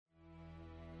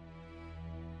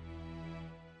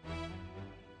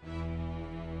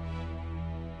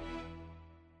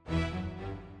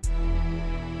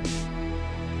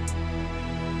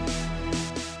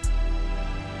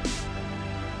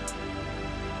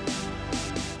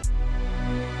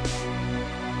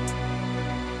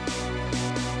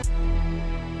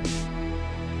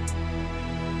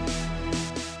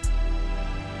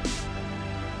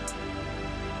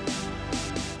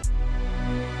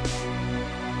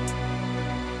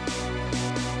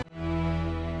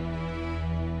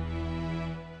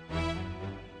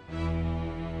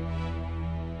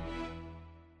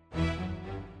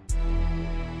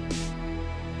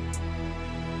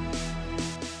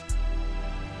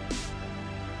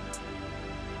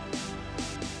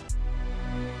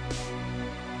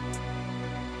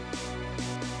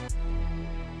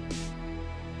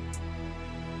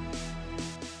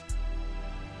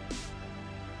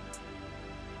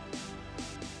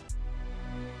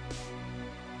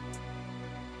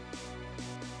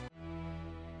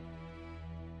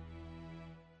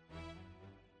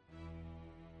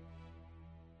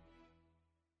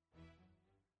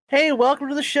Hey, welcome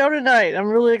to the show tonight. I'm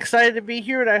really excited to be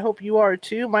here, and I hope you are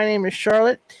too. My name is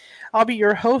Charlotte. I'll be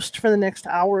your host for the next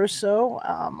hour or so.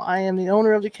 I am the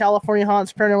owner of the California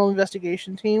Haunts Paranormal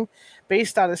Investigation Team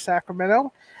based out of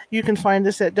Sacramento. You can find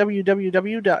us at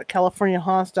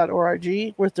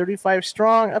www.californiahaunts.org. We're 35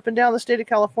 strong up and down the state of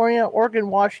California, Oregon,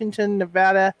 Washington,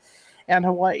 Nevada, and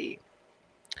Hawaii.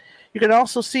 You can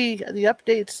also see the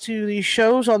updates to these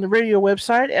shows on the radio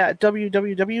website at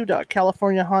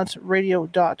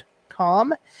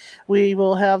www.californiahauntsradio.com. We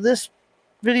will have this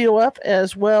video up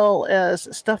as well as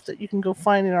stuff that you can go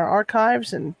find in our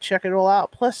archives and check it all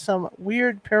out, plus some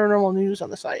weird paranormal news on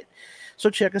the site. So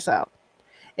check us out.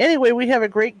 Anyway, we have a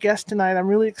great guest tonight. I'm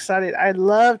really excited. I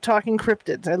love talking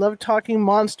cryptids. I love talking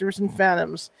monsters and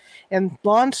phantoms. And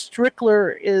Lon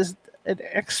Strickler is an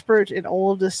expert in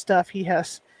all of this stuff. He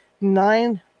has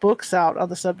 9 books out on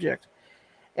the subject,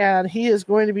 and he is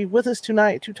going to be with us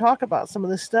tonight to talk about some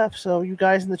of this stuff. So you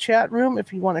guys in the chat room,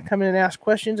 if you want to come in and ask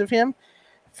questions of him,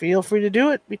 feel free to do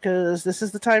it, because this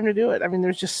is the time to do it. I mean,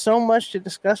 there's just so much to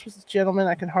discuss with this gentleman.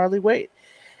 I can hardly wait.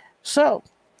 So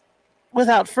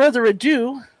without further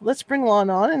ado, let's bring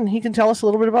Lon on, and he can tell us a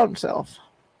little bit about himself.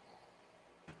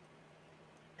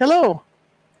 Hello.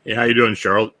 Hey, how you doing,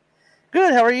 Charlotte?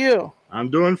 Good. How are you?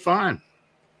 I'm doing fine.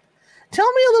 Tell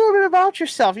me a little bit about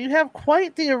yourself. You have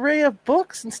quite the array of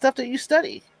books and stuff that you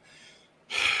study.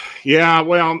 Yeah,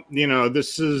 well, you know,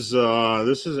 this is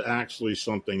actually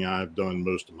something I've done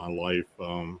most of my life.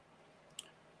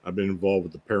 I've been involved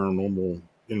with the paranormal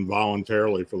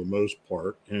involuntarily for the most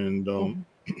part, and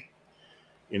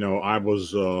you know, I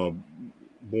was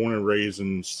born and raised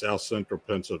in South Central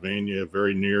Pennsylvania,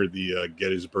 very near the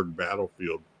Gettysburg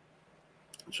battlefield.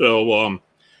 So,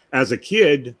 as a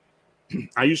kid,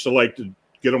 I used to like to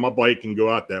get on my bike and go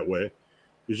out that way. It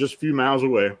was just a few miles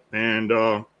away. And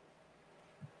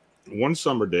one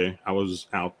summer day, I was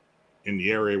out in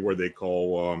the area where they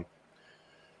call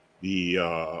the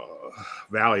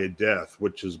Valley of Death,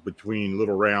 which is between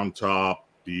Little Round Top,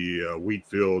 the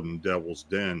Wheatfield, and Devil's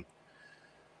Den.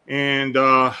 And,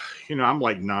 you know, I'm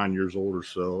like 9 years old or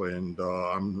so, and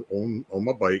I'm on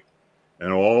my bike.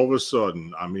 And all of a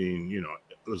sudden, I mean, you know,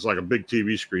 it was like a big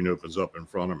TV screen opens up in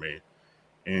front of me.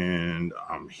 And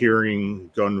I'm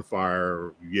hearing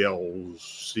gunfire, yells,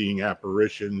 seeing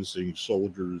apparitions, seeing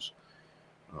soldiers,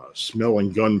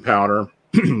 smelling gunpowder,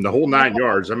 the whole 9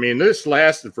 yards. I mean, this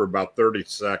lasted for about 30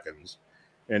 seconds,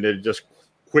 and it just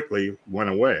quickly went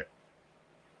away.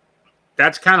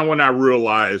 That's kind of when I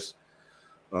realized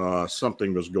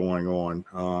something was going on.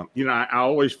 You know, I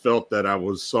always felt that I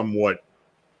was somewhat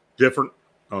different.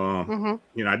 You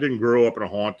know, I didn't grow up in a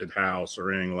haunted house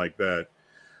or anything like that,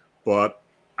 but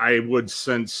I would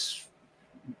sense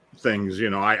things, you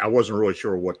know, I wasn't really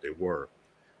sure what they were,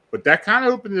 but that kind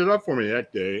of opened it up for me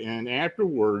that day. And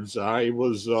afterwards I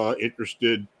was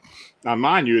interested. Now,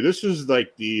 mind you, this is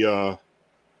like the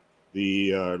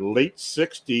late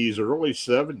 60s or early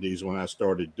 70s when I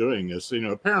started doing this. You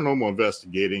know, paranormal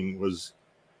investigating was,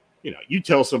 you know, you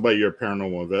tell somebody you're a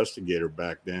paranormal investigator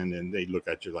back then and they look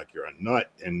at you like you're a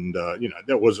nut. And, you know,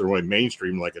 that wasn't really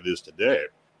mainstream like it is today.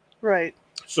 Right.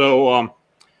 So,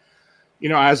 you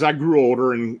know, as I grew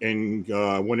older and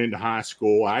went into high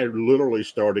school, I literally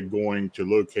started going to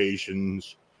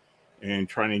locations and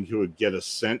trying to get a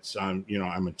sense. I'm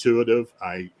intuitive.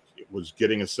 I was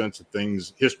getting a sense of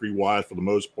things history-wise for the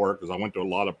most part, because I went to a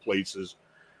lot of places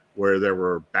where there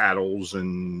were battles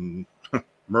and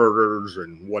murders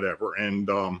and whatever. And,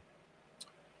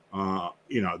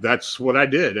 you know, that's what I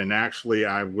did. And actually,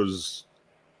 I was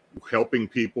helping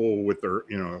people with their,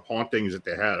 you know, hauntings that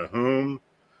they had at home.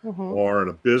 Or in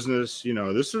a business. You know,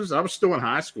 I was still in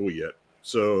high school yet.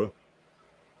 So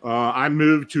I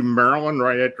moved to Maryland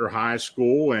right after high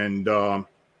school, and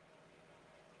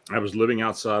I was living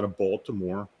outside of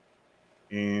Baltimore,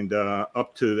 and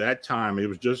up to that time, it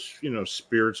was just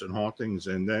spirits and hauntings.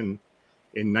 And then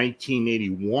in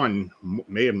 1981,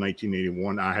 May of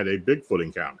 1981, I had a Bigfoot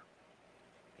encounter,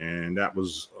 and that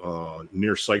was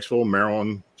near Sykesville,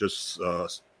 Maryland, just a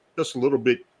little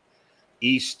bit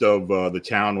east of the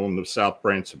town on the south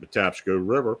branch of the Patapsco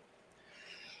River.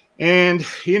 And,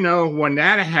 when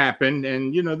that happened,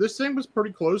 and, this thing was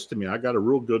pretty close to me, I got a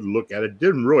real good look at it.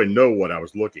 Didn't really know what I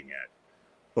was looking at.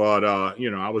 But,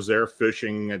 I was there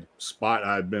fishing at a spot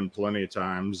I'd been plenty of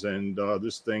times, and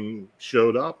this thing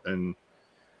showed up, and,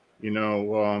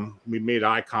 we made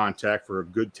eye contact for a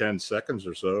good 10 seconds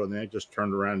or so, and then it just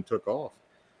turned around and took off.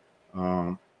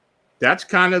 That's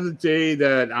kind of the day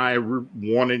that I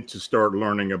wanted to start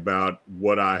learning about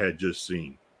what I had just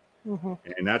seen. Mm-hmm.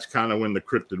 And that's kind of when the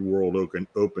cryptid world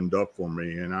opened up for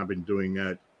me. And I've been doing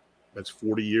that. That's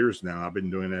 40 years now. I've been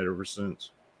doing that ever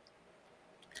since.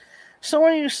 So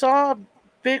when you saw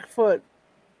Bigfoot,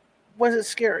 was it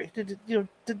scary? Did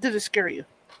it scare you?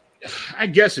 I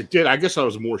guess it did. I guess I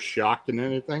was more shocked than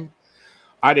anything.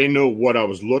 I didn't know what I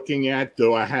was looking at,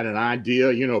 though I had an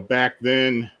idea. Back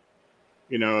then,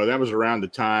 that was around the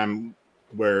time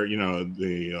where,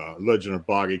 the Legend of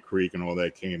Boggy Creek and all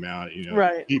that came out.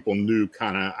 Right. People knew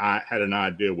I had an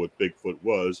idea what Bigfoot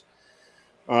was.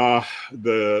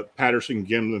 The Patterson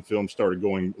Gimlin film started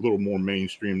going a little more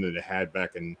mainstream than it had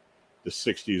back in the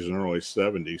 60s and early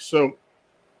 70s. So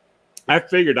I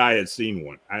figured I had seen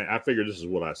one. I figured this is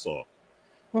what I saw.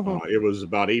 Mm-hmm. It was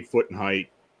about 8 foot in height,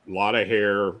 a lot of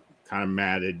hair, kind of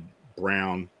matted,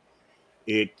 brown.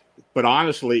 But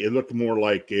honestly, it looked more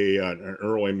like an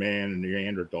early man, a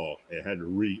Neanderthal. It had a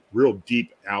real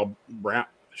deep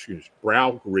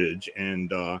brow ridge,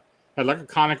 and had like a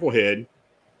conical head.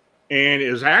 And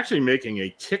it was actually making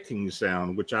a ticking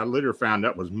sound, which I later found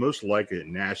out was most likely it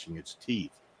gnashing its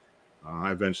teeth.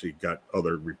 I eventually got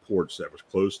other reports that was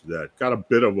close to that. Got a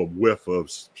bit of a whiff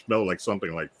of smell like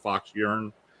something like fox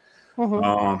urine.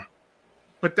 Mm-hmm.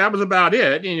 But that was about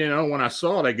it. And, when I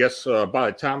saw it, I guess by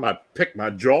the time I picked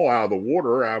my jaw out of the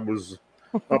water, I was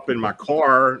up in my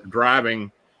car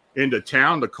driving into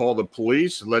town to call the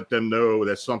police and let them know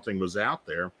that something was out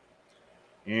there.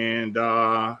 And,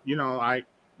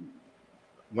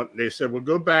 they said, well,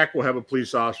 go back. We'll have a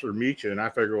police officer meet you. And I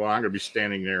figured, well, I'm going to be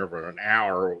standing there for an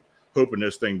hour hoping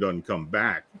this thing doesn't come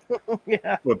back.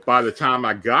 Yeah. But by the time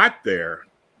I got there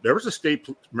was a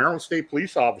Maryland State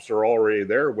police officer already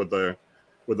there with a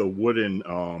wooden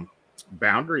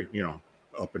boundary,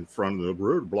 up in front of the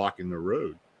road, blocking the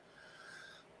road.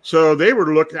 So they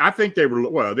were looking. I think they were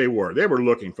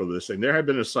looking for this thing. There had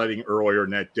been a sighting earlier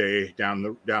in that day down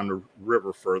the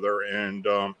river further, and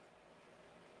for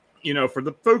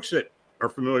the folks that are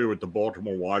familiar with the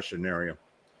Baltimore, Washington area,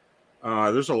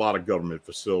 there's a lot of government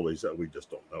facilities that we just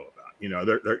don't know about.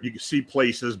 You can see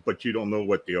places, but you don't know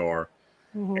what they are.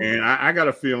 Mm-hmm. And I got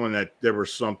a feeling that there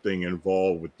was something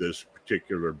involved with this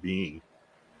particular being.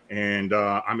 And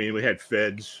we had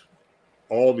feds,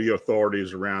 all the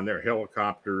authorities around there,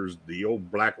 helicopters, the old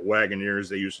black Wagoneers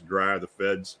they used to drive the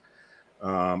feds.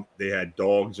 They had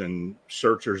dogs and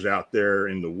searchers out there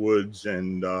in the woods,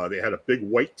 and they had a big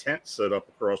white tent set up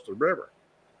across the river.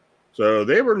 So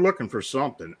they were looking for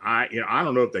something. I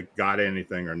don't know if they got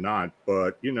anything or not,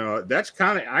 but that's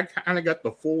I kind of got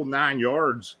the full 9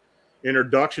 yards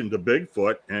introduction to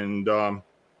Bigfoot. And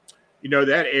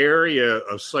that area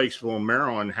of Sykesville,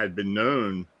 Maryland had been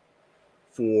known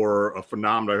for a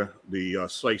phenomena, the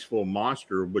Sykesville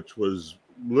monster, which was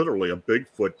literally a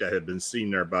Bigfoot that had been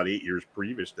seen there about 8 years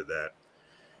previous to that.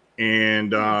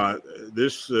 And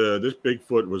this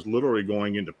Bigfoot was literally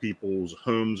going into people's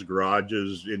homes,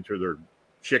 garages, into their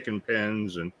chicken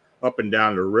pens, and up and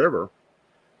down the river.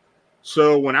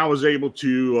 So when I was able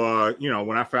to,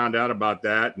 when I found out about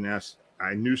that, and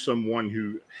I knew someone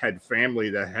who had family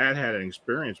that had an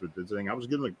experience with this thing, I was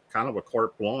given kind of a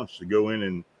carte blanche to go in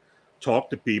and talk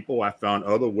to people. I found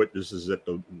other witnesses that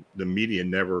the media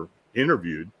never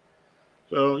interviewed.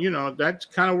 So, that's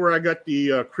kind of where I got the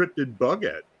cryptid bug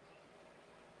at.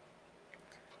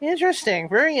 Interesting.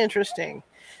 Very interesting.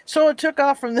 So it took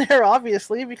off from there,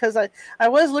 obviously, because I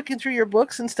was looking through your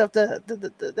books and stuff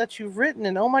that you've written,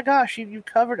 and oh my gosh, you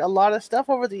covered a lot of stuff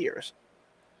over the years.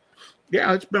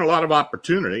 Yeah, it's been a lot of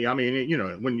opportunity.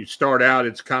 When you start out,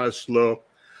 it's kind of slow.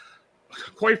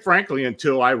 Quite frankly,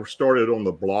 until I started on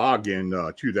the blog in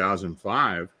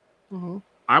 2005, mm-hmm.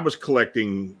 I was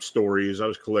collecting stories. I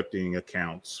was collecting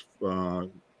accounts,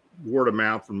 word of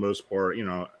mouth for the most part.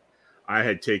 I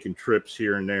had taken trips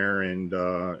here and there, and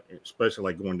especially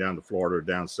like going down to Florida or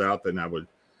down south, and I would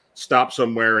stop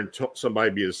somewhere and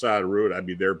somebody be the side of the road, I'd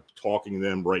be there talking to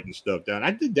them, writing stuff down.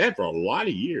 I did that for a lot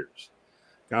of years.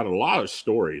 Got a lot of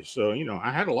stories. So,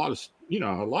 I had a lot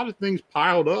of things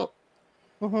piled up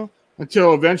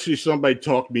until eventually somebody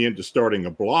talked me into starting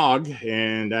a blog,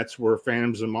 and that's where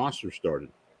Phantoms and Monsters started.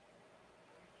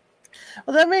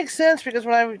 Well, that makes sense, because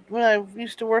when I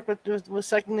used to work with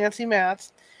Psychic Nancy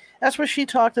Matz, that's what she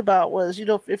talked about was,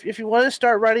 if you want to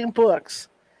start writing books,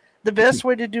 the best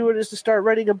way to do it is to start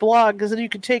writing a blog, because then you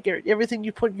can take everything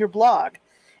you put in your blog,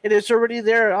 and it's already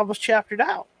there, almost chaptered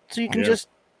out, so you can just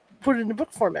put it in the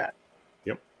book format.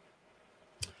 Yep.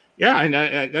 Yeah,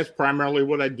 and that's primarily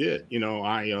what I did.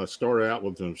 I started out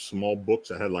with some small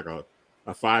books. I had like a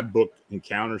 5-book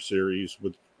encounter series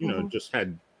with, just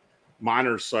had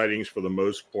minor sightings for the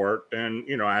most part. And,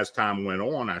 as time went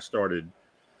on, I started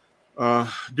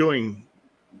doing,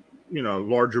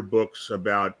 larger books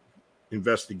about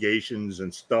investigations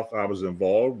and stuff I was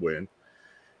involved with.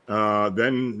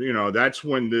 Then, that's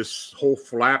when this whole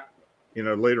flap,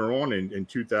 later on in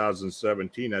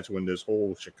 2017, that's when this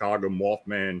whole Chicago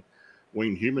Mothman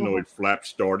winged humanoid flap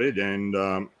started.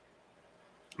 And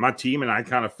my team and I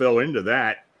kind of fell into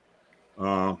that.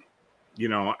 I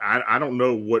don't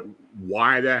know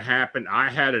why that happened. I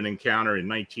had an encounter in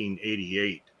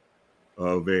 1988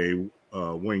 of a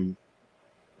winged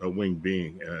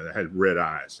being that had red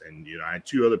eyes, and I had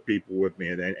 2 other people with me.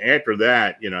 And then after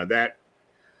that, that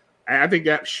I think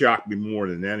that shocked me more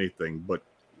than anything. But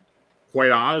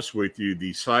quite honest with you,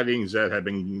 the sightings that have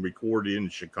been recorded in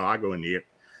Chicago and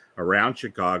around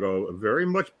Chicago have very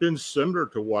much been similar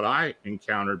to what I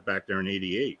encountered back there in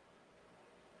 '88.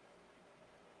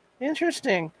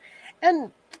 Interesting.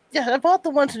 And yeah, about the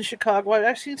ones in Chicago,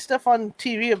 I've seen stuff on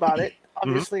TV about it,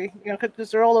 obviously,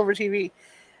 because they're all over TV.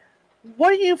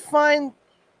 What do you find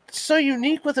so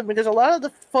unique with them? Because a lot of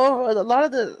the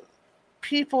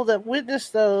people that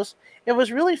witnessed those, it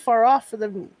was really far off for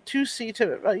them to see.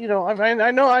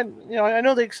 I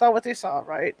know they saw what they saw,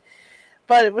 right?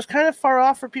 But it was kind of far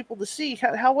off for people to see.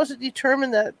 How was it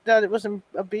determined that it was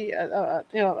a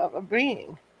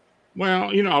being?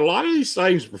 Well, a lot of these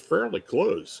sightings were fairly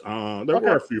close. There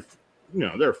were a few,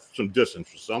 there's some distance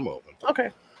for some of them.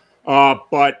 Okay.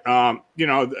 But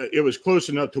it was close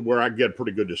enough to where I get a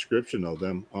pretty good description of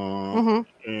them.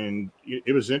 And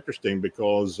it was interesting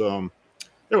because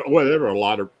there were a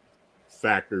lot of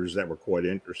factors that were quite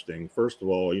interesting. First of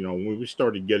all, when we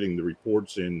started getting the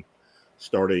reports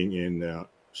starting in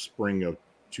spring of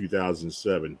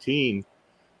 2017,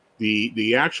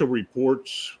 the actual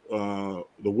reports, the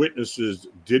witnesses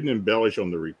didn't embellish on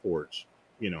the reports.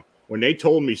 When they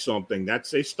told me something,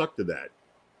 they stuck to that.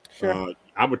 Sure.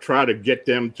 I would try to get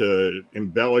them to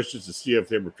embellish just to see if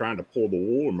they were trying to pull the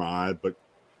wool over my eye, but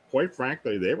quite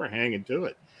frankly, they were hanging to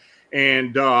it.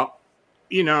 And,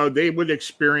 they would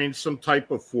experience some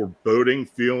type of foreboding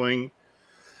feeling.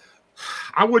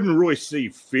 I wouldn't really see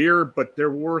fear, but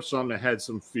there were some that had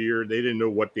some fear. They didn't know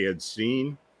what they had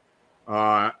seen.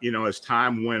 As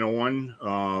time went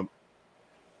on,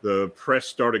 the press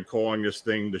started calling this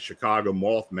thing the Chicago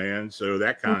Mothman, so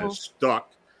that kind of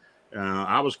stuck.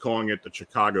 I was calling it the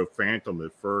Chicago Phantom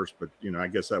at first, but I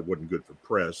guess that wasn't good for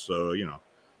press. So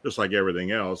just like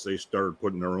everything else, they started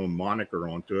putting their own moniker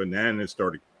onto it, and then it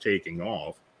started taking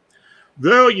off.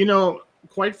 Though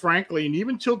quite frankly, and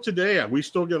even till today, we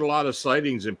still get a lot of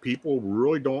sightings, and people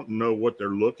really don't know what they're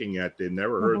looking at. They've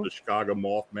never heard of the Chicago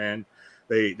Mothman.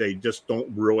 They just don't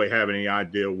really have any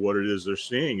idea what it is they're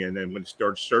seeing. And then when they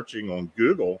start searching on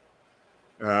Google,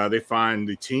 they find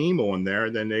the team on there,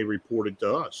 and then they report it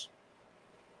to us.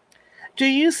 Do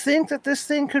you think that this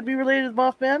thing could be related to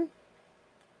Mothman?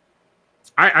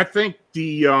 I think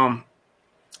the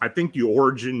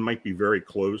origin might be very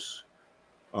close.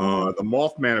 The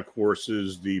Mothman, of course,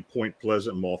 is the Point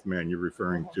Pleasant Mothman you're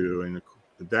referring to, and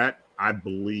that, I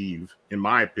believe, in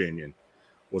my opinion,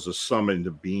 was a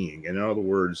summoned being. In other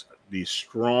words, the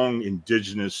strong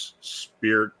indigenous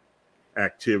spirit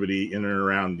activity in and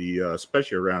around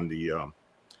especially around the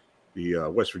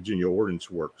West Virginia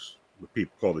Ordnance Works, what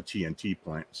people call the TNT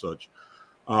plant and such.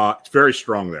 It's very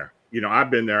strong there. I've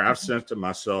been there. I've sensed it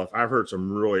myself. I've heard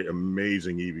some really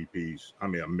amazing EVPs. I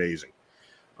mean, amazing.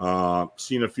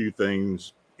 Seen a few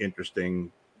things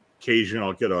interesting. Occasionally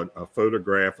I'll get a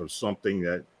photograph of something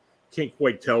that can't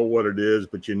quite tell what it is,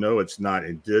 but it's not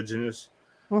indigenous.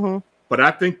 But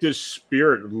I think this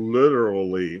spirit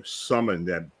literally summoned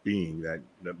that being, that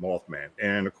Mothman.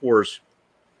 And of course,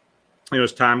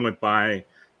 as time went by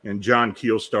and John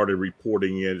Keel started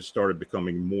reporting it started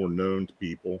becoming more known to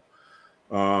people.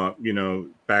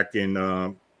 Back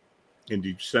in in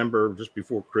December, just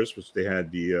before Christmas, they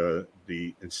had the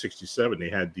in '67 they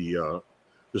had the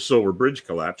Silver Bridge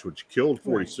collapse, which killed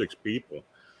 46 people.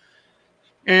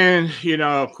 And,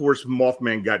 of course,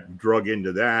 Mothman got drug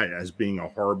into that as being a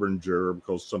harbinger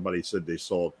because somebody said they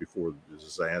saw it before the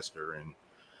disaster. And,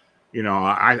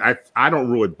 I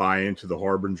don't really buy into the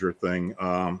harbinger thing.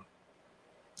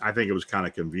 I think it was kind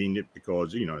of convenient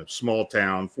because, small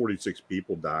town, 46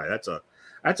 people die. That's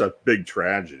a big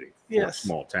tragedy for a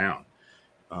small town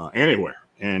anywhere.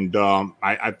 And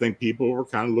I think people were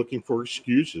kind of looking for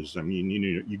excuses. I mean,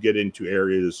 you get into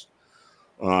areas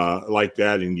like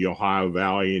that in the Ohio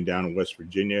Valley and down in West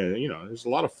Virginia, there's a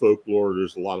lot of folklore,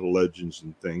 there's a lot of legends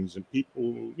and things, and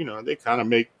people, they kind of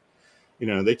make,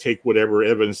 they take whatever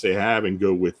evidence they have and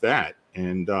go with that.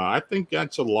 And I think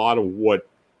that's a lot of what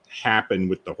happened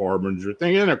with the harbinger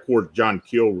thing. And of course, John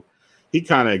Keel, he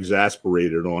kind of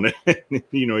exasperated on it.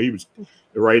 He was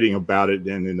writing about it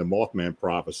then in the Mothman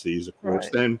prophecies, of course.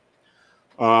 Right.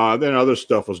 Then other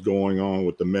stuff was going on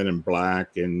with the Men in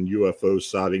Black and UFO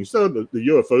sightings. So the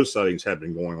UFO sightings have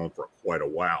been going on for quite a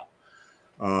while.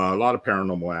 A lot of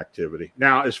paranormal activity.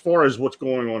 Now, as far as what's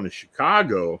going on in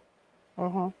Chicago,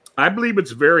 I believe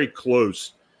it's very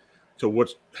close to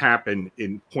what's happened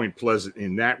in Point Pleasant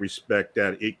in that respect,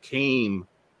 that it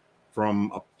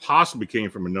possibly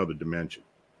came from another dimension.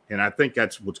 And I think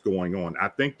that's what's going on. I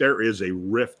think there is a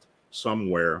rift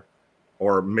somewhere,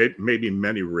 or maybe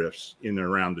many rifts in and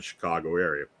around the Chicago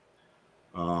area.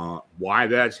 Why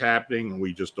that's happening,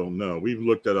 we just don't know. We've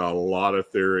looked at a lot of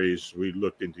theories. We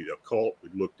looked into the occult. We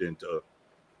looked into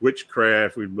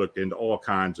witchcraft. We've looked into all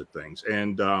kinds of things.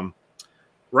 And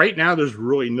right now, there's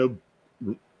really no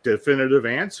definitive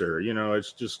answer.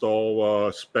 It's just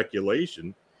all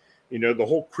speculation. The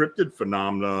whole cryptid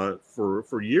phenomena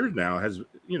for years now has,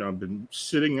 been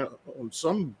sitting on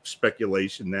some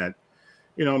speculation that,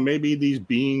 maybe these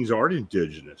beings aren't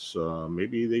indigenous.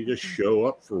 Maybe they just show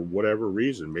up for whatever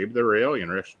reason. Maybe they're alien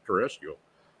or extraterrestrial.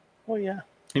 Oh, yeah.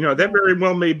 That very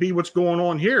well may be what's going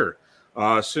on here.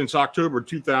 Since October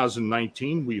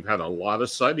 2019, we've had a lot of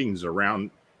sightings in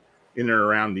and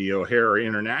around the O'Hare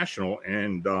International.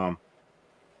 And,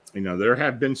 there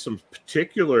have been some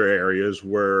particular areas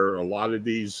where a lot of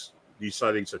these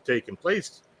sightings have taken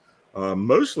place.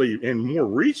 Mostly and more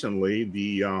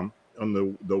recently, on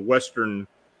the western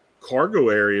cargo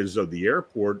areas of the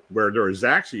airport, where there is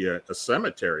actually a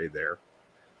cemetery there.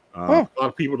 A lot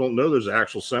of people don't know there's an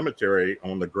actual cemetery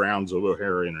on the grounds of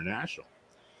O'Hare International.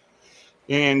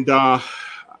 And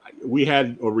we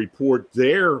had a report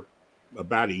there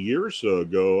about a year or so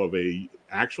ago of a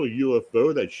actual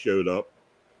UFO that showed up,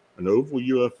 an oval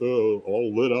UFO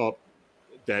all lit up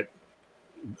that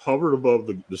hovered above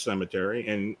the cemetery,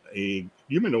 and a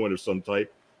humanoid of some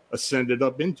type ascended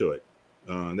up into it.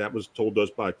 That was told us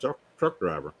by a truck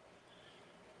driver.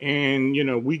 And,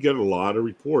 we get a lot of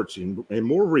reports. And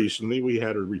more recently, we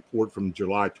had a report from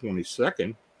July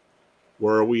 22nd,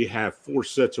 where we have 4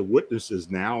 sets of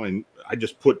witnesses now. And I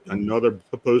just put another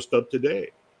post up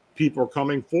today. People are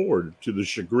coming forward, to the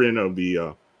chagrin of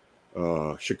the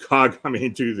Chicago,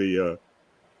 to the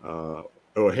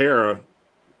O'Hare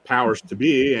powers to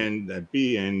be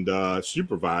and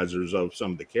supervisors of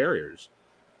some of the carriers.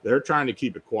 They're trying to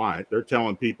keep it quiet. They're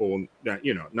telling people that,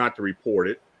 not to report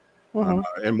it.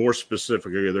 And more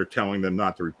specifically, they're telling them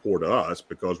not to report to us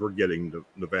because we're getting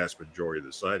the vast majority of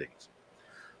the sightings.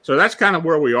 So that's kind of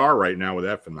where we are right now with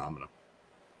that phenomenon.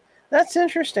 That's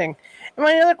interesting. And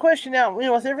my other question now,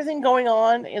 with everything going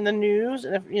on in the news,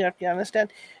 and if you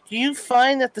understand, do you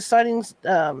find that the sightings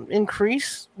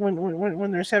increase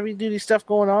when there's heavy duty stuff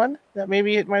going on, that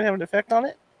maybe it might have an effect on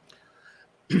it?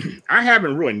 I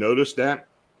haven't really noticed that.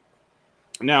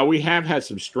 Now, we have had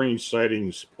some strange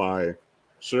sightings by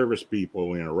service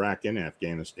people in Iraq and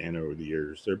Afghanistan over the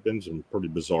years. There have been some pretty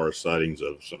bizarre sightings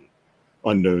of some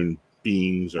unknown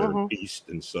beings or beasts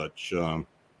and such. You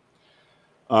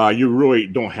really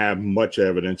don't have much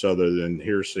evidence other than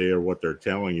hearsay or what they're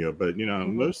telling you. But,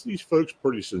 most of these folks are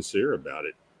pretty sincere about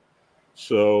it.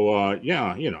 So,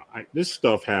 this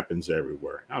stuff happens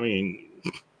everywhere. I mean,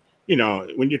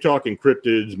 when you're talking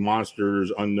cryptids,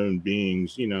 monsters, unknown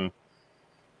beings,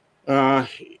 of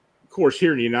course,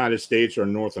 here in the United States or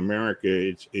North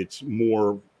America, it's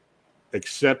more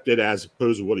accepted as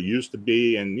opposed to what it used to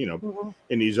be. And,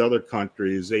 in these other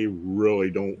countries, they really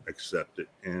don't accept it.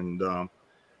 And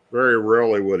very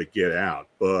rarely would it get out.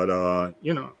 But, I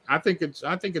think it's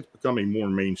becoming more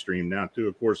mainstream now, too.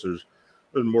 Of course, there's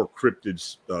more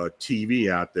cryptid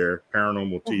TV out there,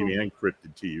 paranormal TV and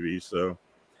cryptid TV. So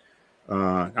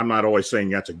I'm not always saying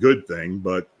that's a good thing,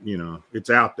 but, it's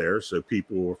out there. So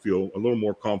people will feel a little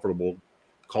more comfortable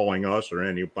calling us or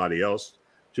anybody else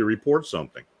to report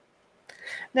something.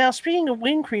 Now, speaking of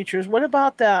winged creatures, what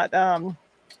about that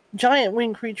giant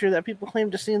winged creature that people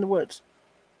claim to see in the woods?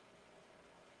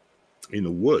 In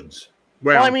the woods?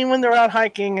 Well, I mean, when they're out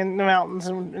hiking in the mountains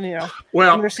and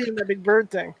when they're seeing that big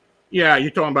bird thing. Yeah,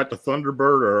 you're talking about the thunderbird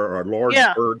or a large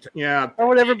bird? Yeah. Or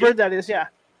whatever bird that is, yeah.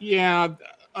 Yeah.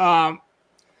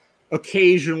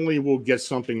 Occasionally we'll get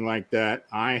something like that.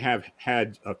 I have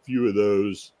had a few of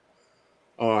those.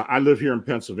 I live here in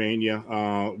Pennsylvania.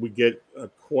 We get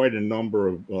quite a number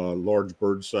of large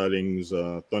bird sightings,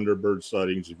 thunderbird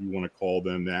sightings, if you want to call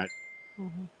them that.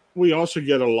 Mm-hmm. We also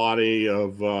get a lot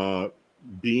of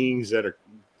beings that are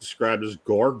described as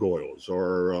gargoyles,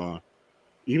 or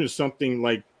even something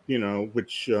like,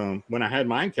 which when I had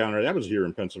my encounter, that was here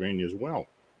in Pennsylvania as well.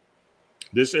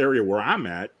 This area where I'm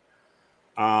at,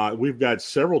 we've got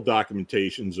several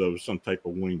documentations of some type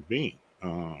of winged being,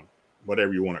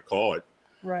 whatever you want to call it.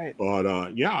 Right.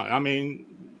 But yeah, I mean,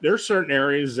 there's certain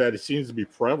areas that it seems to be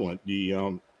prevalent.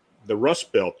 The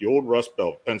Rust Belt, the old Rust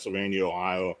Belt, Pennsylvania,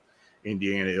 Ohio,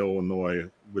 Indiana, Illinois,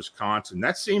 Wisconsin.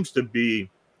 Those seem to be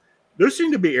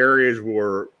areas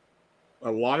where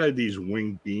a lot of these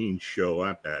winged beings show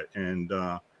up at, and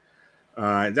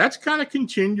that's kind of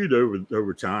continued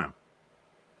over time.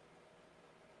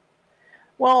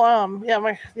 Well,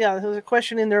 there's a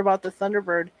question in there about the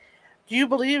Thunderbird. Do you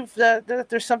believe that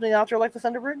there's something out there like the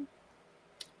Thunderbird?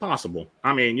 Possible.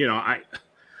 I mean,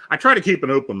 I try to keep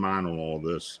an open mind on all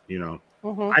this.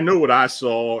 Mm-hmm. I know what I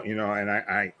saw. And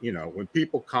I when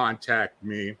people contact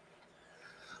me,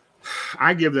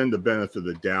 I give them the benefit of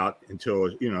the doubt until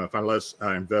unless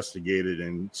I investigate it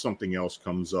and something else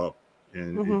comes up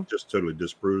and it just totally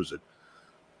disproves it.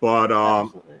 But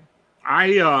I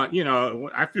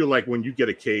feel like when you get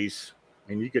a case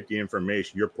and you get the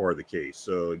information, you're part of the case.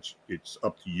 So it's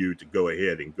up to you to go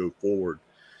ahead and go forward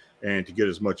and to get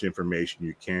as much information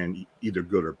you can, either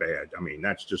good or bad. I mean,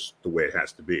 that's just the way it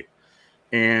has to be.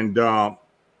 And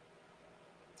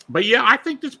but yeah, I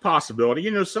think there's possibility.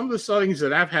 Some of the sightings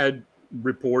that I've had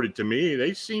reported to me,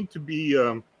 they seem to be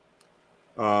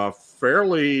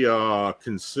fairly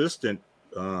consistent,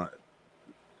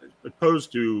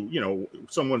 opposed to,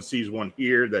 someone sees one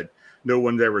here that no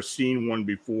one's ever seen one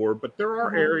before. But there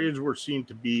are areas where seem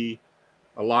to be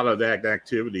a lot of that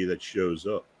activity that shows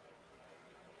up.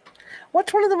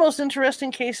 What's one of the most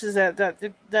interesting cases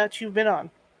that you've been on?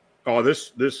 Oh,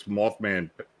 this Mothman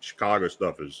Chicago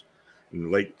stuff is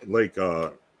in Lake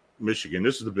Michigan.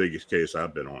 This is the biggest case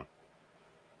I've been on.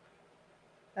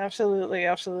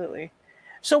 Absolutely.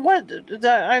 So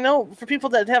I know for people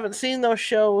that haven't seen those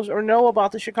shows or know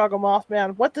about the Chicago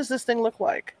Mothman, what does this thing look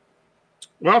like?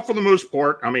 Well, for the most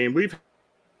part, I mean,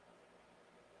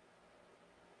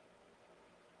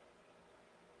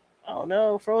 Oh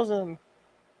no, frozen.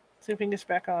 See if we can get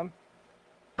back on.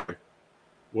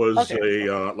 Was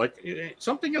like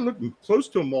something that looked close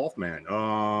to a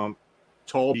Mothman.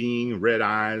 Tall being, red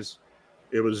eyes.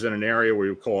 It was in an area where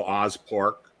you call Oz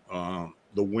Park.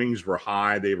 The wings were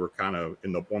high; they were kind of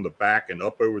on the back and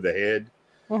up over the head.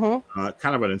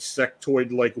 Kind of an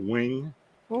insectoid-like wing.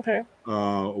 Okay.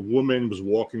 A woman was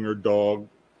walking her dog.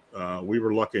 We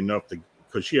were lucky enough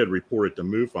because she had reported to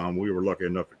MUFON. We were lucky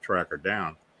enough to track her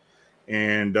down,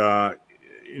 and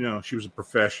she was a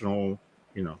professional.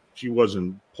 She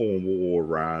wasn't pulling wool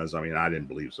or eyes. I mean, I didn't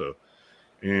believe so.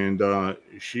 And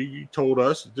she told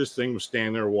us that this thing was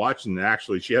standing there watching. And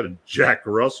actually, she had a Jack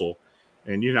Russell,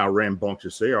 and how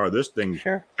rambunctious they are. This thing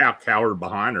cowered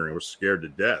behind her and was scared to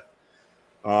death.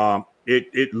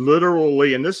 It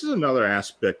literally, and this is another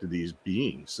aspect of these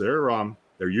beings. They're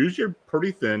usually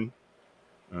pretty thin,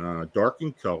 dark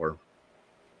in color,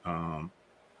 and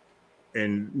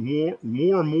more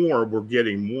and more we're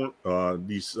getting more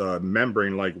these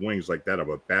membrane-like wings like that of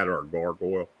a bat or a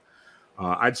gargoyle.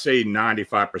 I'd say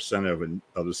 95%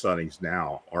 of the sightings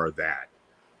now are that.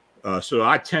 So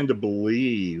I tend to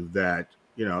believe that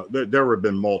there have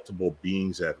been multiple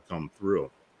beings that have come through.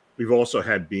 We've also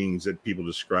had beings that people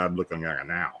describe looking like an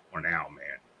owl or an owl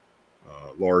man,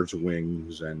 large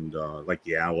wings and like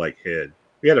the owl-like head.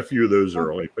 We had a few of those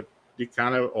early, but it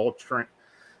kind of all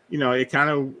it kind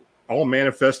of all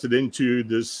manifested into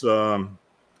this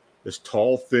this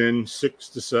tall, thin, 6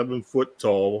 to 7 foot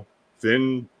tall,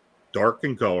 thin, dark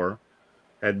in color,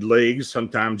 had legs.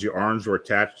 Sometimes the arms were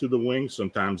attached to the wings,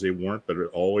 sometimes they weren't, but it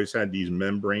always had these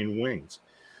membrane wings.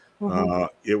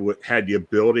 It had the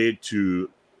ability to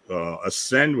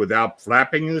ascend without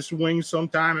flapping its wings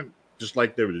sometime, just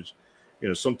like there was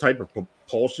some type of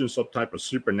propulsion, some type of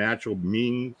supernatural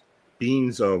means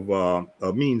of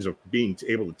being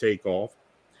able to take off.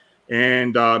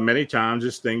 And many times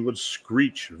this thing would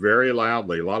screech very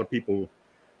loudly. A lot of people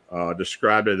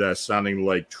described it as sounding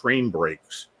like train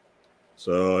brakes.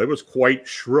 So it was quite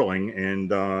shrilling.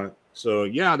 And so,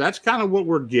 yeah, that's kind of what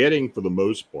we're getting for the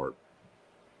most part.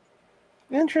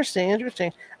 Interesting.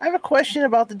 I have a question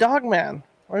about the Dogman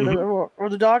or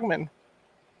the Dogman.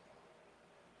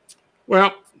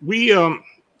 Well, we have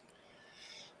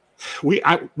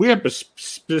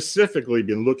specifically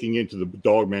been looking into the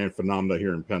Dogman phenomena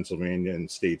here in Pennsylvania and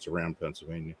states around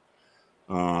Pennsylvania.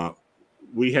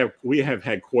 We have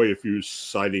had quite a few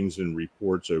sightings and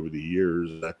reports over the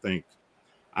years.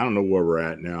 I don't know where we're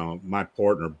at now. My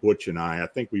partner Butch and I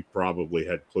think we probably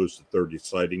had close to 30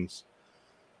 sightings.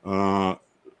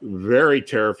 Very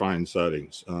terrifying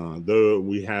sightings. Though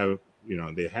we have,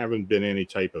 they haven't been any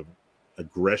type of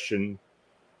aggression,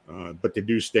 but they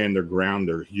do stand their ground.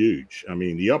 They're huge. I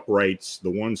mean, the uprights, the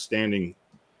ones standing,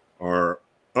 are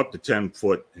up to 10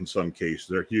 foot in some cases.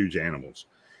 They're huge animals,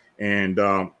 and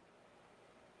a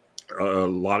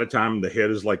lot of time the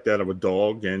head is like that of a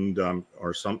dog, and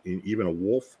or something, even a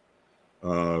wolf.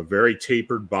 Very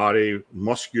tapered body,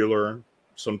 muscular.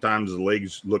 Sometimes the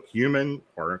legs look human,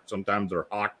 or sometimes they're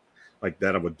hawk like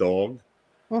that of a dog.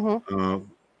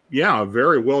 Yeah, a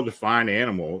very well-defined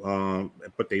animal,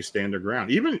 but they stand their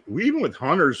ground. Even with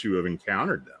hunters who have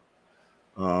encountered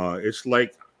them, it's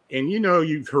like, and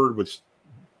you've heard with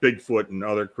Bigfoot and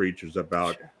other creatures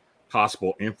about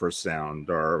possible infrasound,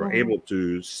 or able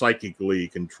to psychically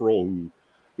control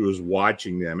who is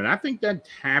watching them, and I think that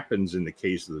happens in the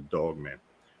case of the Dogman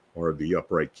or the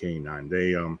upright canine.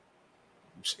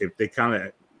 If they kind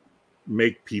of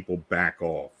make people back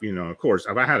off, of course,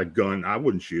 if I had a gun, I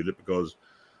wouldn't shoot it because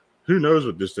who knows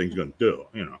what this thing's going to do,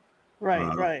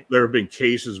 Right. There have been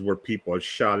cases where people have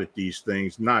shot at these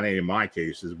things, not any of my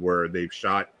cases, where they've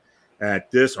shot at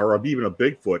this or even a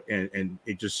Bigfoot and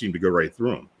it just seemed to go right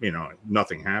through them.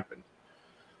 Nothing happened.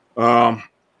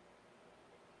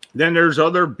 Then there's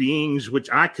other beings, which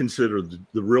I consider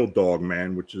the real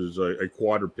Dogman, which is a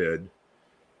quadruped,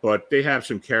 but they have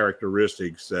some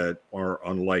characteristics that are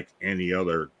unlike any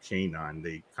other canine.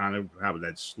 They kind of have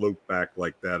that slope back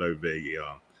like that of a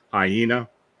hyena.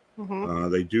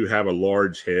 They do have a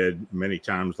large head, many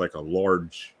times like a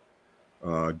large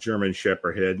German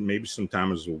Shepherd head, maybe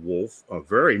sometimes a wolf. A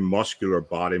very muscular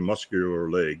body,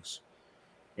 muscular legs,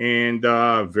 and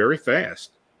very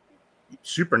fast.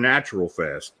 Supernatural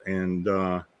fast. And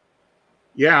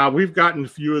yeah, we've gotten a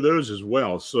few of those as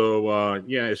well. So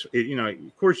yeah,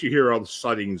 of course you hear all the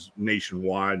sightings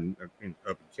nationwide and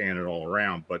up in Canada all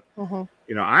around, but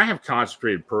I have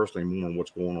concentrated personally more on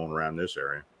what's going on around this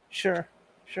area. Sure.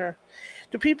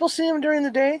 Do people see them during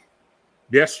the day?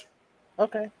 Yes.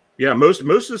 Okay. Yeah, most of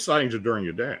the sightings are during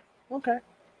the day. Okay.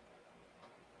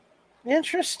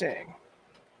 Interesting.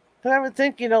 But I would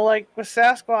think, like with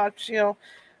Sasquatch,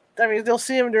 I mean, they'll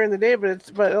see him during the day,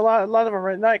 but a lot of them are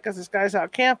at night because this guy's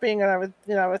out camping. And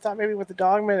I thought maybe with the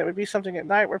Dogman it would be something at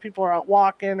night where people are out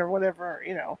walking or whatever,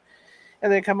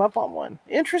 and they come up on one.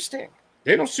 Interesting.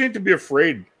 They don't seem to be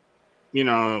afraid.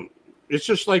 It's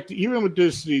just like even with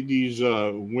these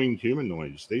winged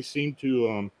humanoids, they seem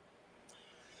to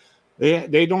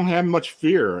they don't have much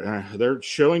fear. They're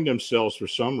showing themselves for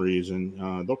some reason.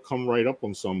 They'll come right up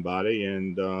on somebody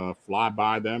and fly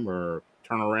by them or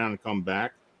turn around and come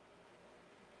back.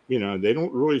 They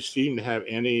don't really seem to have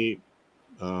any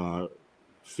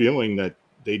feeling that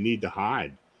they need to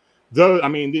hide. Though, I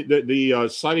mean, the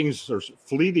sightings are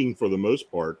fleeting for the most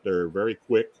part. They're very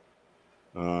quick,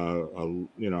 to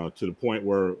the point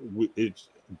where it's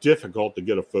difficult to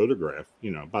get a photograph.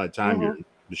 By the time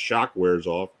the shock wears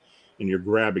off and you're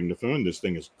grabbing the phone, this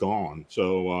thing is gone.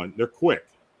 So they're quick.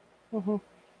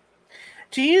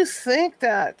 Do you think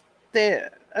that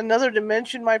another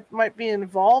dimension might be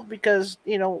involved? Because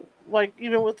like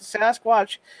even with the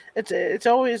Sasquatch, it's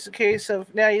always a case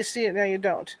of now you see it, now you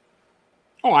don't.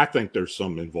 Oh, I think there's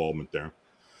some involvement there.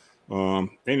 In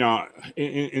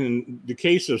the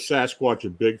case of Sasquatch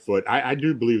or Bigfoot, I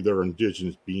do believe there are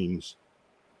indigenous beings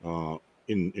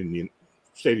in the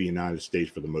state of the United States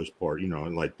for the most part.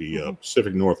 Like the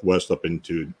Pacific Northwest up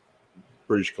into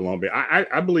British Columbia.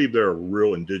 I believe there are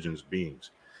real indigenous beings.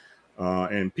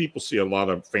 And people see a lot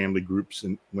of family groups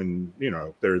when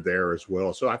they're there as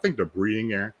well. So I think they're breeding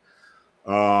there.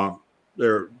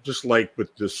 They're just like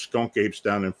with the skunk apes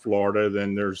down in Florida.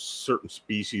 Then there's certain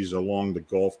species along the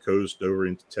Gulf Coast over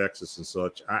into Texas and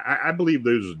such. I believe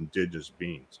those are indigenous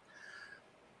beings.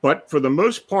 But for the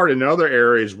most part, in other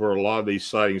areas where a lot of these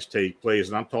sightings take place,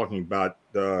 and I'm talking about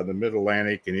the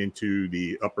Mid-Atlantic and into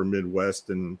the upper Midwest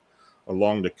and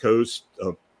along the coast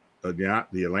of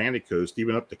the Atlantic coast,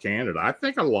 even up to Canada. I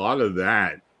think a lot of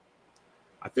that,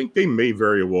 I think they may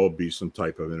very well be some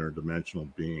type of interdimensional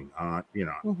being.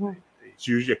 Mm-hmm. It's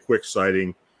usually a quick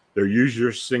sighting. They're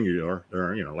usually singular.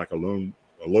 They're like a lone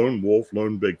wolf,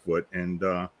 lone Bigfoot, and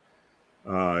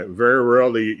very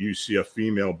rarely you see a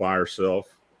female by herself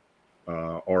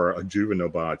or a juvenile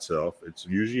by itself. It's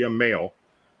usually a male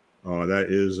that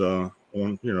is on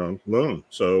lone.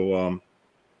 So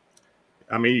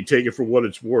I mean, you take it for what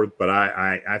it's worth, but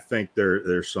I think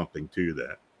there's something to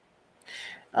that.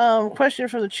 Question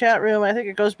from the chat room. I think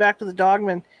it goes back to the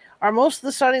Dogman. Are most of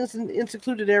the sightings in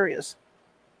secluded areas?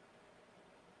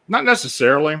 Not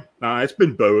necessarily. It's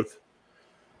been both.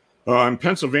 In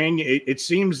Pennsylvania, it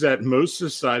seems that most of the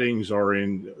sightings are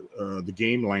in the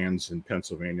game lands in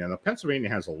Pennsylvania. Now, Pennsylvania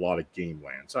has a lot of game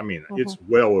lands. I mean, it's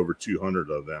well over 200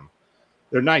 of them.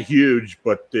 They're not huge,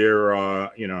 but they're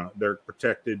they're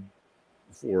protected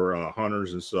for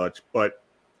hunters and such. But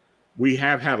we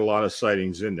have had a lot of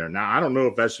sightings in there. Now, I don't know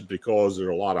if that's because there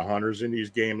are a lot of hunters in these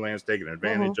game lands taking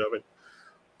advantage of it,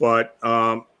 but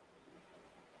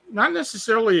not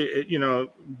necessarily,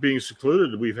 being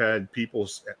secluded. We've had people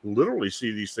literally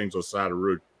see these things on the side of the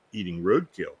road eating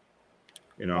roadkill.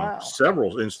 Wow.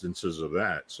 Several instances of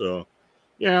that. So,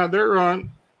 yeah, they're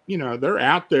they're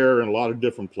out there in a lot of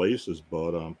different places,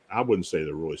 but I wouldn't say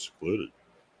they're really secluded.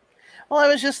 Well, I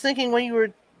was just thinking when you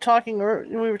were talking, or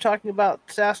we were talking about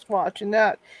Sasquatch and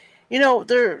that, you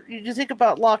think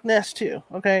about Loch Ness too,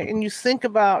 okay, and you think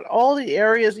about all the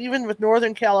areas, even with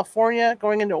Northern California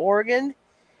going into Oregon,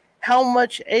 how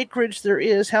much acreage there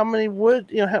is, how many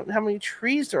wood, how many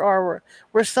trees there are,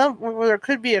 where there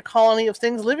could be a colony of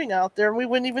things living out there, and we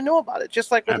wouldn't even know about it. Just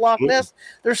like with Loch Ness,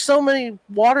 there's so many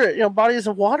water, bodies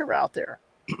of water out there.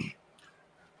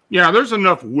 Yeah, there's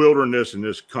enough wilderness in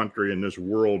this country, in this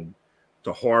world,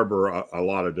 to harbor a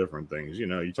lot of different things.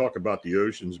 You talk about the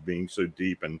oceans being so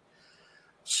deep and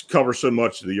cover so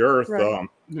much of the earth. Right.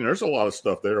 There's a lot of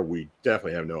stuff there. We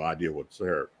definitely have no idea what's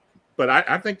there. But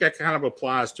I think that kind of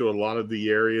applies to a lot of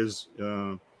the areas,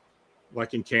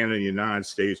 like in Canada, the United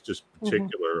States, just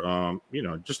particular.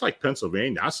 Just like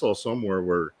Pennsylvania, I saw somewhere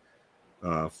where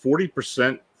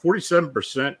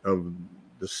 47% of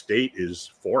the state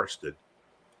is forested.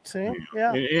 See,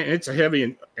 yeah, and it's a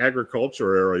heavy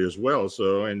agriculture area as well.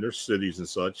 So, and there's cities and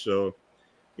such. So,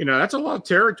 that's a lot of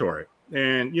territory.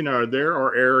 And there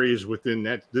are areas within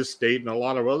this state and a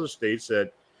lot of other states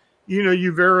that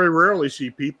you very rarely see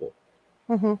people.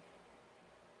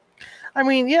 I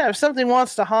mean, yeah, if something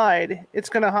wants to hide, it's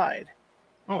going to hide.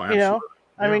 Oh, absolutely.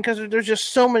 I mean, because there's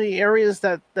just so many areas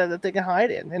that they can hide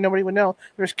in, and nobody would know.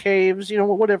 There's caves,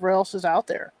 whatever else is out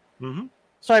there.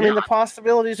 So, I mean, the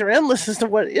possibilities are endless as to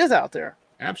what is out there.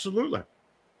 Absolutely.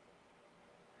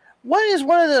 What is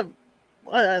one of the...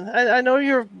 I know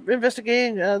you're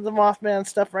investigating the Mothman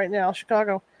stuff right now,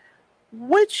 Chicago.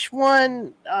 Which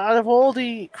one out of all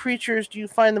the creatures do you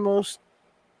find the most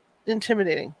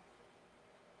intimidating?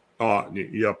 Oh,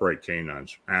 the upright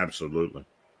canines. Absolutely.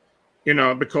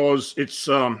 Because it's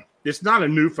not a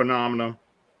new phenomenon.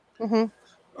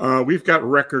 We've got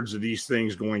records of these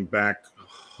things going back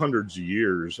hundreds of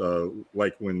years,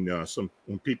 like when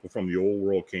people from the old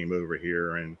world came over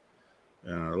here, and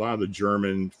a lot of the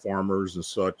German farmers and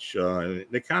such,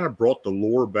 they kind of brought the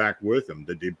lore back with them.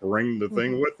 Did they bring the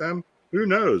thing with them? Who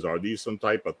knows? Are these some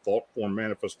type of thought form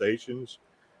manifestations,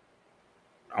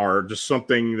 or just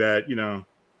something that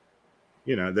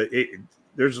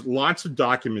there's lots of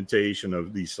documentation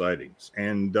of these sightings,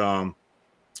 and but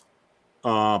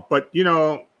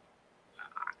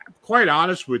quite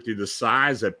honest with you, the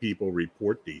size that people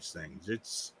report these things,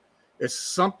 it's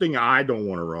something I don't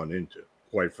want to run into,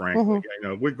 quite frankly.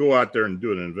 We go out there and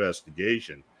do an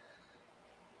investigation,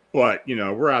 but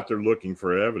we're out there looking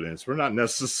for evidence. We're not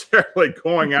necessarily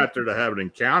going out there to have an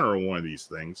encounter with one of these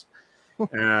things.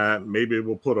 Maybe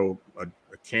we'll put a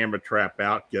camera trap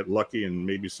out, get lucky, and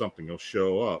maybe something will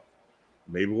show up.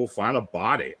 Maybe we'll find a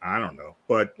body. I don't know,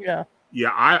 but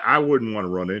I wouldn't want to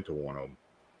run into one of them.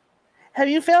 Have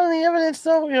you found any evidence,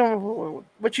 though?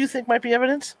 What you think might be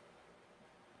evidence?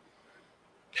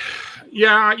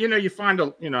 Yeah, you find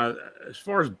as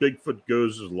far as Bigfoot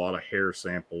goes, there's a lot of hair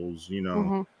samples.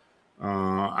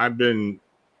 I've been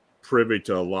privy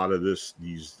to a lot of these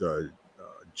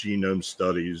genome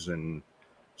studies and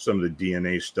some of the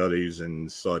DNA studies and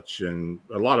such, and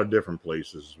a lot of different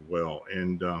places as well.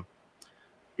 And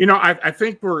I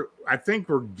think we're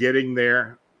getting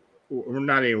there. We're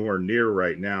not anywhere near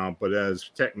right now, but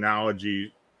as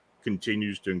technology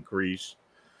continues to increase,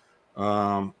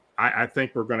 I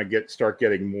think we're going to start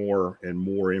getting more and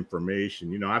more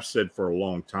information. I've said for a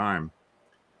long time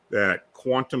that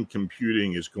quantum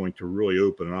computing is going to really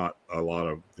open up a lot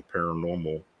of the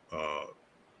paranormal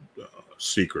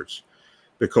secrets.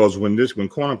 Because when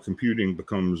quantum computing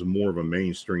becomes more of a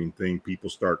mainstream thing, people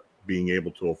start being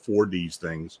able to afford these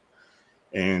things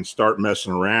and start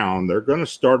messing around. They're going to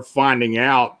start finding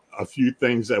out a few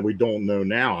things that we don't know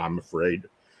now, I'm afraid,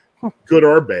 good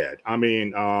or bad. I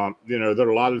mean, there are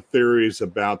a lot of theories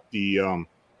about these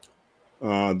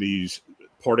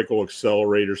particle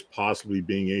accelerators possibly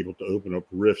being able to open up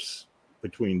rifts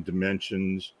between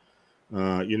dimensions.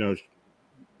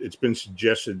 It's been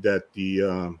suggested that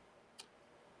the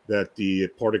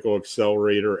particle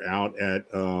accelerator out at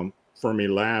Fermi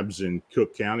Labs in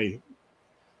Cook County,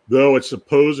 though it's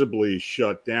supposedly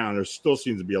shut down, there still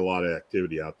seems to be a lot of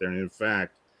activity out there. And in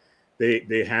fact,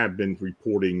 they have been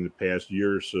reporting the past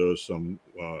year or so some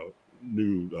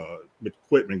new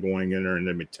equipment going in there, and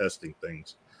they've been testing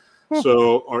things.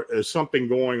 So is something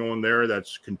going on there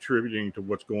that's contributing to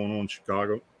what's going on in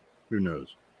Chicago? Who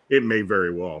knows? It may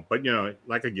very well. But,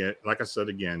 like I said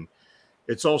again,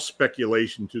 it's all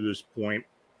speculation to this point.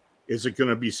 Is it going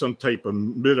to be some type of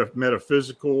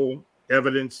metaphysical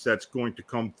evidence that's going to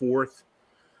come forth?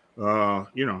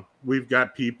 We've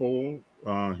got people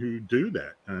who do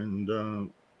that.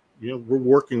 And, we're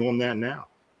working on that now.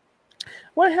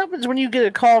 What happens when you get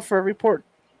a call for a report?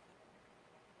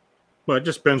 Well, it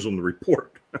just depends on the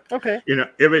report. Okay.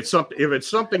 If it's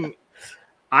something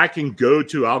I can go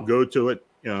to, I'll go to it.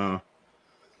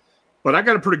 But I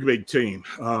got a pretty big team.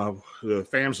 The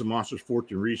Phantoms and Monsters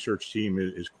Fortean research team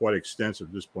is quite extensive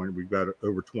at this point. We've got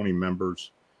over 20 members,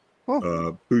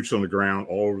 boots on the ground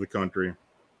all over the country.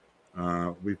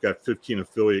 We've got 15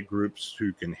 affiliate groups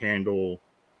who can handle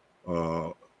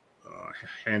a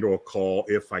call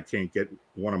if I can't get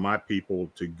one of my people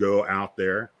to go out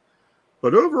there.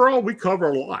 But overall, we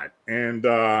cover a lot, and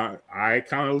I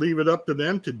kind of leave it up to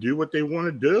them to do what they want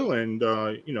to do. And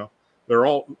they're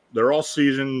all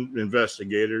seasoned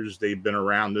investigators. They've been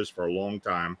around this for a long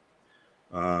time.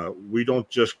 We don't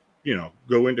just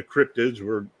go into cryptids.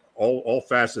 We're all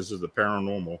facets of the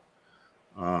paranormal,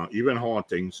 even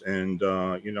hauntings. And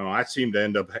I seem to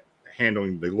end up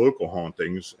handling the local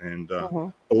hauntings. And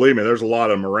believe me, there's a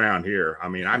lot of them around here. I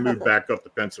mean, I moved back up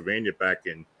to Pennsylvania back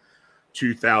in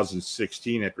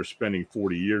 2016 after spending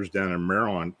 40 years down in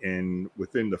Maryland, and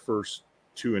within the first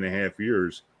 2.5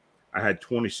 years, I had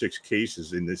 26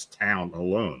 cases in this town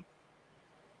alone.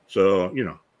 So,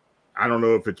 I don't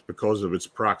know if it's because of its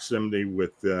proximity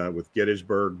with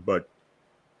Gettysburg, but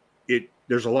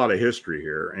there's a lot of history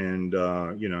here, and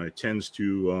it tends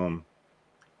to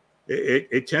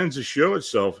it tends to show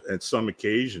itself at some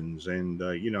occasions. And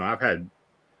I've had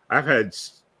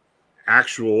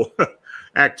actual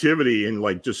activity in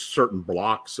like just certain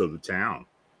blocks of the town,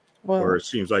 where it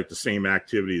seems like the same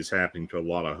activity is happening to a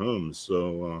lot of homes.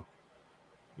 So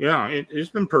it's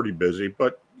been pretty busy.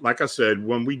 But like I said,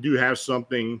 when we do have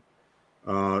something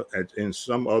in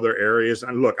some other areas,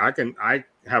 and look, I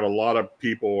have a lot of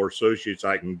people or associates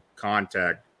I can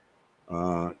contact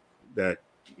that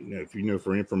if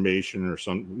for information or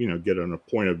some get a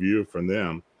point of view from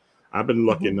them. I've been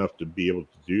lucky enough to be able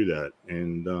to do that,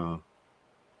 and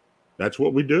that's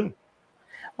what we do.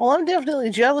 Well, I'm definitely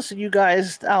jealous of you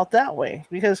guys out that way,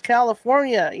 because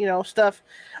California, stuff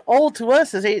old to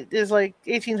us is like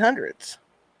 1800s.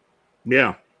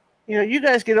 Yeah. You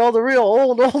guys get all the real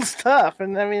old stuff,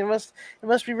 and I mean, it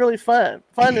must be really fun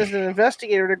as an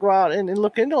investigator to go out and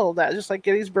look into all that, just like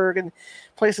Gettysburg and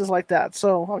places like that.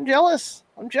 So I'm jealous.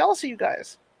 I'm jealous of you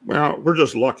guys. Well, we're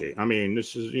just lucky. I mean,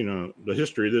 this is the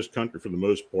history of this country for the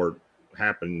most part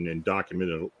happened and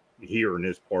documented here in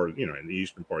this part, in the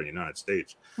eastern part of the United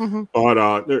States.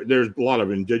 But there's a lot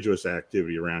of indigenous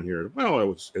activity around here,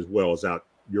 as well as out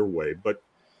your way. But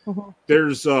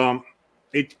there's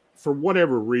it. For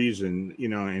whatever reason,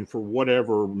 and for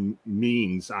whatever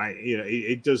means,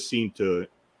 it does seem to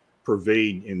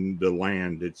pervade in the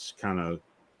land. It's kind of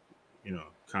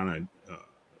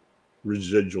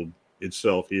residual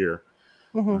itself here.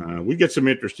 We get some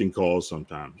interesting calls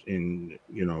sometimes, and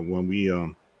when we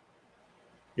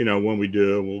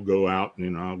do, we'll go out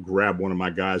and I'll grab one of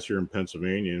my guys here in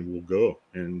Pennsylvania and we'll go.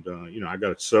 And I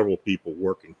got several people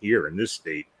working here in this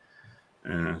state,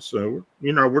 so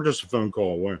we're just a phone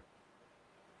call away.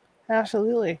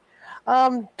 Absolutely.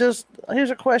 Here's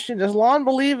a question: does Lon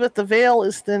believe that the veil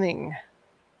is thinning?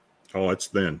 Oh, it's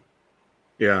thin.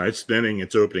 Yeah, it's thinning.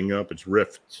 It's opening up. It's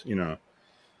rifts.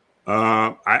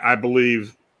 I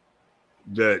believe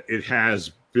that it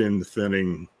has been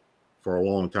thinning for a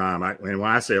long time. And when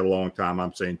I say a long time,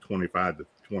 I'm saying 25 to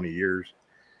 20 years.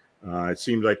 It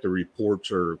seems like the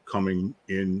reports are coming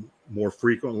in more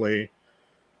frequently.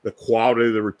 The quality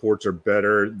of the reports are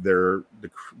better. The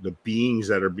beings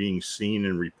that are being seen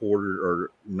and reported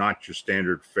are not your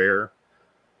standard fare.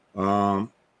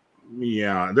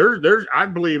 Yeah, there's I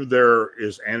believe there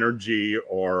is energy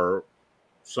or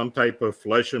some type of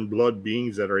flesh and blood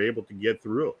beings that are able to get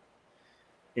through it.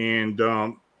 And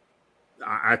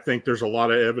I think there's a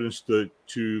lot of evidence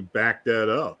to back that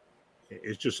up.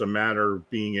 It's just a matter of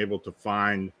being able to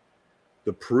find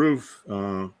the proof.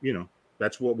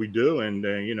 That's what we do, and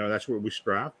that's what we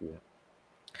strive for.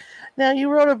 Now, you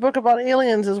wrote a book about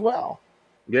aliens as well.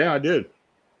 Yeah, I did.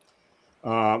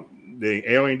 The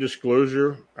Alien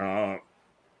Disclosure,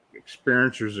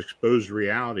 Experiencers Exposed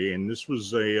Reality, and this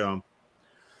was a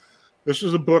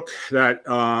book that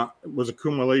was a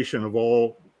accumulation of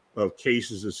all of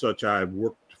cases and such I've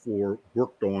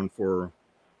worked on for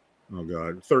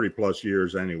 30 plus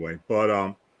years anyway.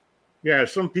 But yeah,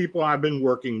 some people I've been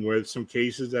working with, some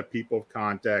cases that people have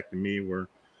contacted me where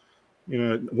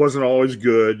it wasn't always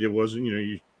good. It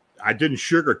wasn't I didn't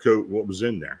sugarcoat what was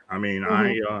in there. I mean,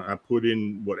 I put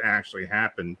in what actually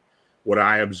happened, what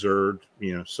I observed,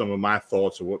 some of my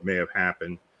thoughts of what may have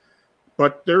happened.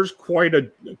 But there's quite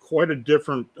a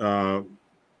different, a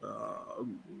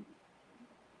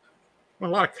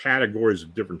lot of categories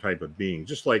of different type of beings,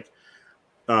 just like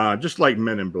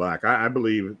Men in Black. I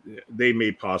believe they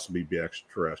may possibly be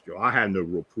extraterrestrial. I had no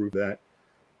real proof of that.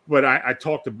 But I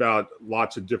talked about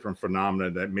lots of different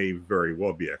phenomena that may very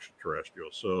well be extraterrestrial.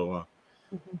 So,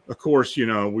 of course,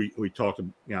 we talked.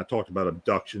 I talked about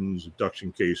abduction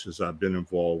cases I've been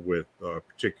involved with,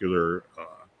 particular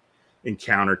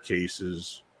encounter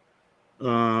cases.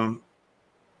 Yeah,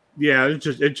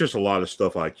 it's just a lot of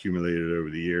stuff I accumulated over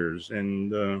the years,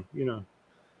 and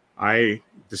I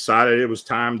decided it was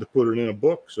time to put it in a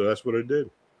book. So that's what I did.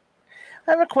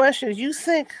 I have a question.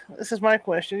 This is my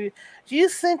question. Do you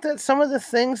think that some of the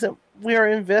things that we are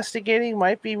investigating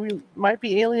might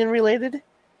be alien related?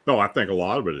 No, I think a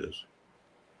lot of it is.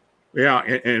 Yeah,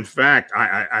 in fact,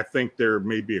 I think there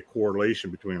may be a correlation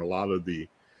between a lot of the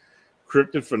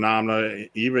cryptid phenomena,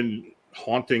 even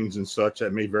hauntings and such,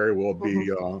 that may very well be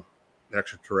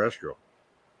extraterrestrial.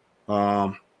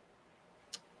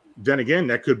 Then again,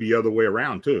 that could be the other way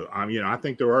around too. I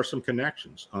think there are some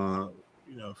connections.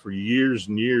 For years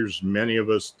and years, many of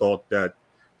us thought that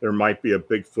there might be a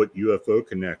Bigfoot UFO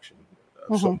connection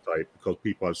of some type because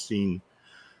people have seen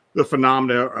the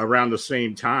phenomena around the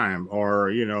same time.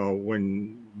 Or,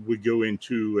 when we go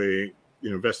into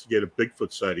investigate a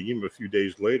Bigfoot sighting, even a few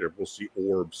days later, we'll see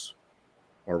orbs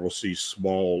or we'll see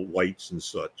small lights and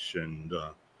such. And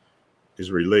is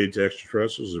it related to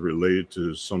extraterrestrials? Is it related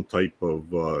to some type of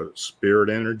spirit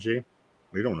energy?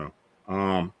 We don't know.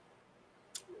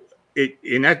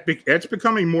 That's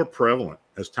becoming more prevalent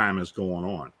as time is going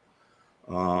on.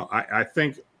 I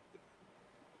think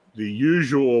the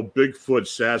usual Bigfoot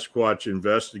Sasquatch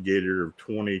investigator of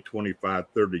 20, 25,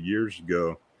 30 years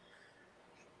ago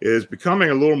is becoming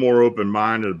a little more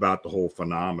open-minded about the whole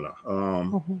phenomena.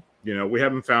 We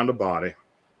haven't found a body.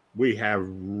 We have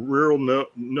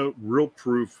real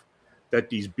proof that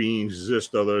these beings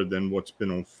exist other than what's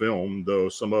been on film, though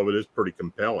some of it is pretty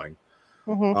compelling.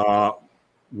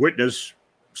 Witness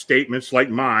statements like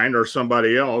mine or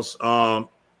somebody else.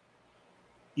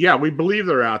 Yeah, we believe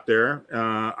they're out there.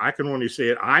 I can only say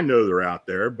it. I know they're out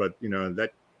there, but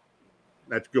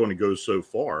that's going to go so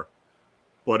far.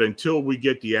 But until we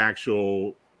get the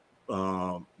actual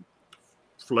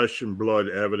flesh and blood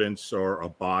evidence or a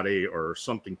body or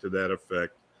something to that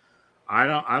effect, I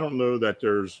don't know that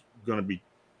there's going to be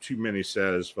too many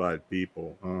satisfied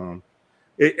people.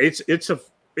 It's a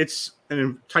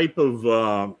type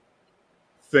of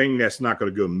thing that's not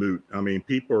going to go moot. I mean,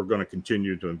 people are going to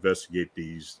continue to investigate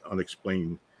this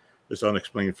unexplained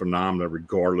phenomena,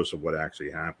 regardless of what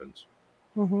actually happens.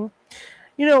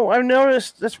 I've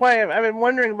noticed. That's why I've been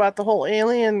wondering about the whole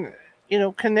alien,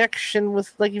 connection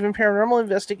with like even paranormal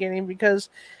investigating, because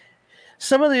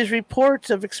some of these reports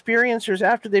of experiencers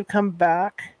after they've come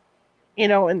back,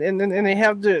 and they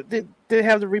have they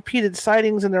have the repeated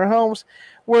sightings in their homes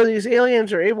where these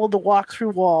aliens are able to walk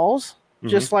through walls,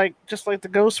 just like the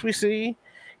ghosts we see,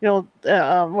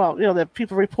 that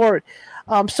people report.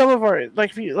 Some of our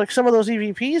like some of those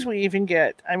EVPs we even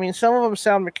get. I mean, some of them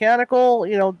sound mechanical,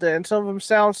 and some of them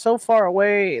sound so far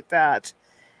away that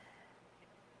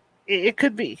it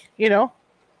could be, Well,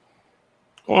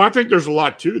 I think there's a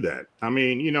lot to that. I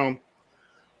mean,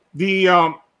 the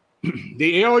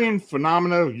alien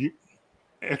phenomena,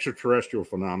 extraterrestrial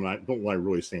phenomena. I don't like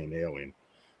really saying alien.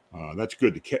 That's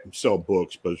good to sell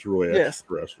books, but it's really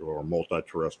extraterrestrial or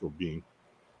multi-terrestrial being.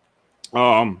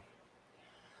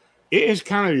 It has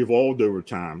kind of evolved over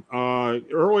time.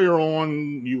 Earlier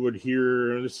on, you would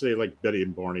hear, let's say, like Betty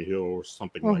and Barney Hill or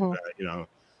something like Mm-hmm. that.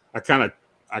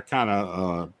 I kind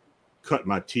of cut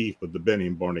my teeth with the Benny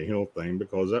and Barney Hill thing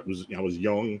because I was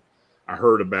young. I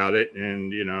heard about it,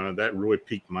 and that really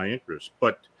piqued my interest.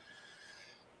 But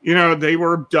they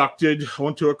were abducted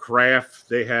onto a craft.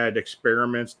 They had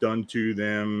experiments done to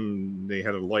them. They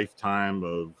had a lifetime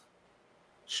of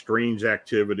strange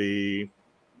activity.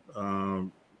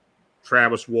 Um,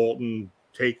 Travis Walton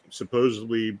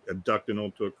supposedly abducted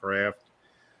onto a craft,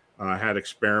 had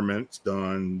experiments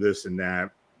done, this and that.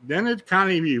 Then it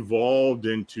kind of evolved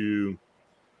into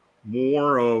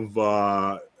more of,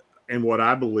 and what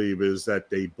I believe is that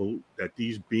that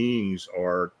these beings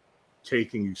are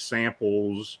taking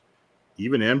samples,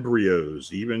 even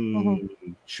embryos, Mm-hmm.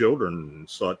 even children and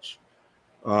such,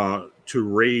 to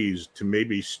raise to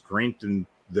maybe strengthen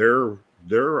their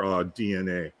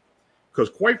DNA. Because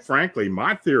quite frankly,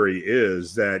 my theory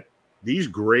is that these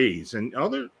grays and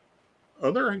other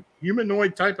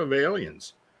humanoid type of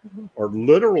aliens Mm-hmm. are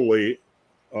literally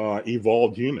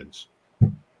evolved humans.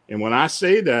 And when I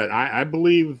say that, I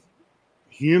believe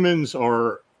humans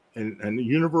are an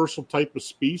universal type of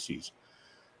species.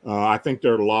 I think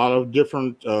there are a lot of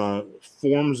different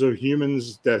forms of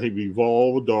humans that have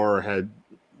evolved or had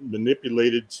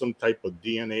manipulated some type of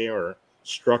DNA or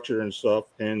structure and stuff.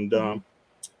 And Mm-hmm.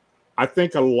 I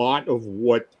think a lot of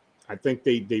what I think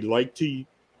they like to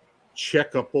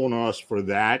check up on us for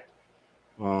that,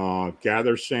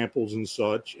 gather samples and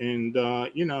such. And,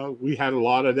 we had a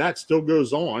lot of that still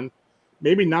goes on.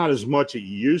 Maybe not as much it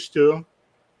used to.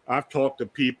 I've talked to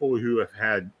people who have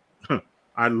had,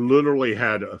 I literally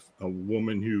had a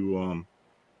woman who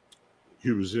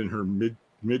was in her mid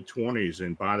 20s.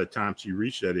 And by the time she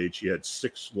reached that age, she had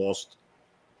 6 lost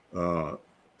uh,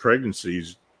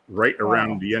 pregnancies right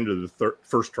around Wow. the end of the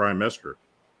first trimester.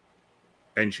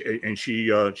 And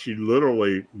she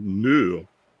literally knew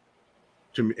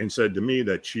to me and said to me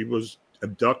that she was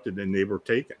abducted and they were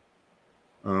taken.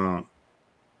 Uh,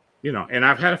 and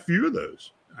I've had a few of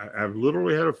those. I've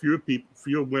literally had a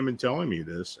few women telling me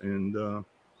this, and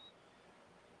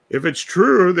if it's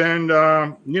true, then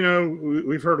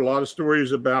we've heard a lot of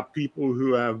stories about people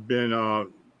who have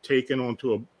been taken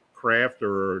onto a craft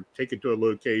or taken to a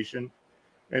location,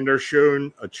 and they're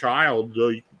shown a child,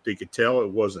 though they could tell it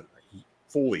wasn't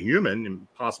fully human and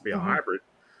possibly a Mm-hmm. hybrid,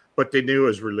 but they knew it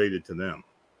was related to them.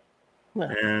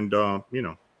 Yeah. And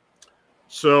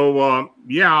so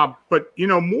yeah, but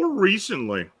more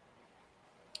recently,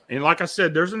 and like I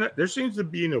said, there seems to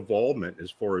be an evolvement as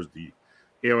far as the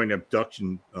alien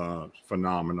abduction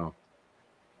phenomena.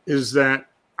 Is that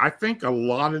I think a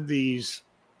lot of these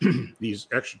these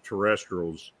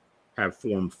extraterrestrials have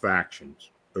formed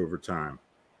factions over time.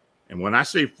 And when I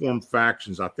say form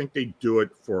factions, I think they do it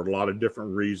for a lot of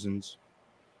different reasons.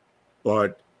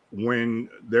 But when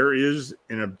there is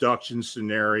an abduction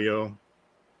scenario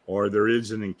or there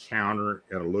is an encounter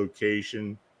at a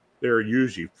location, there are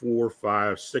usually 4,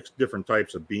 5, 6 different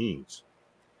types of beings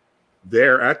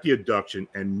there at the abduction.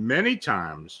 And many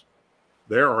times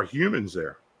there are humans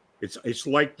there. It's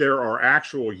like there are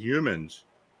actual humans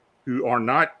who are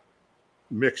not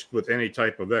mixed with any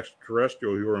type of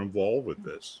extraterrestrial who are involved with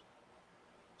this.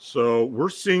 So we're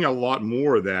seeing a lot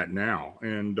more of that now,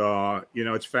 and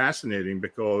it's fascinating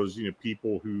because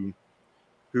people who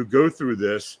go through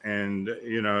this, and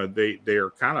they are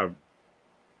kind of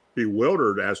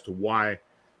bewildered as to why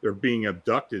they're being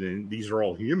abducted, and these are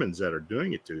all humans that are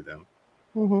doing it to them.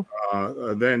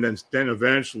 Mm-hmm. Then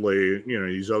eventually,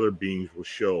 these other beings will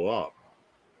show up.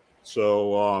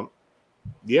 So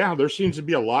yeah, there seems to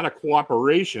be a lot of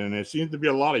cooperation, and it seems to be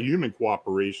a lot of human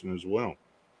cooperation as well.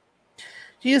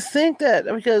 Do you think that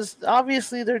because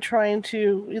obviously they're trying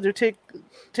to either take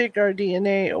our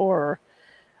DNA or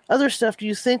other stuff, do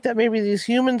you think that maybe these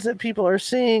humans that people are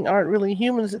seeing aren't really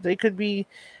humans, that they could be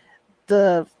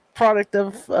the product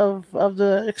of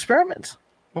the experiments,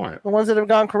 Oh, the ones that have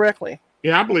gone correctly?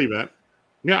 yeah, I believe that.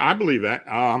 Yeah, I believe that.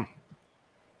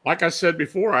 Like I said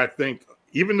before, I think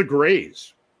even the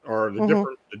grays or Mm-hmm.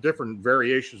 the different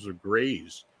variations of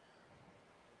grays,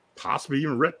 possibly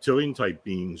even reptilian type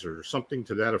beings or something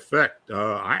to that effect.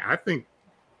 I think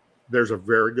there's a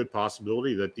very good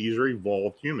possibility that these are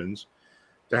evolved humans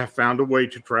that have found a way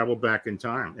to travel back in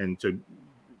time and to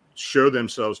show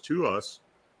themselves to us.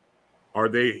 Are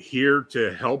they here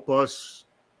to help us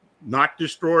not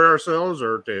destroy ourselves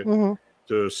or Mm-hmm.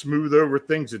 to smooth over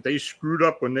things that they screwed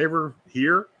up when they were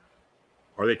here?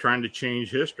 Are they trying to change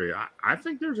history? I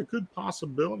think there's a good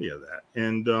possibility of that.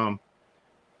 And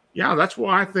yeah, that's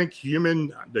why I think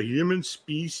the human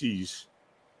species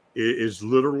is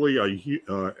literally a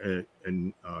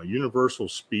universal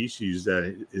species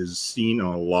that is seen in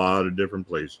a lot of different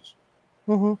places.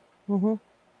 Mm-hmm. Mm-hmm.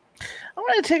 I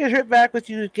want to take a trip back with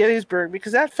you to Gettysburg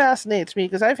because that fascinates me.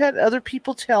 Because I've had other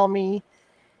people tell me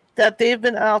that they've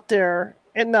been out there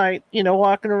at night,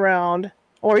 walking around,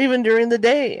 or even during the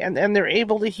day, and they're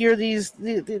able to hear these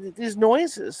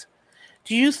noises.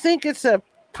 Do you think it's a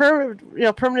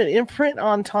permanent imprint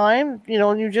on time?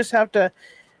 And you just have to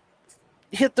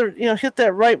hit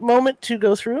that right moment to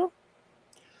go through.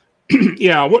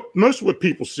 Yeah, most of what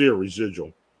people see are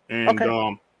residual, and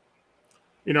Okay.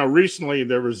 Recently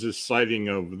there was this sighting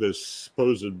of this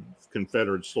supposed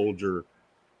Confederate soldier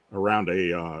around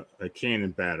a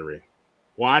cannon battery.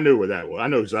 Well, I knew where that was. I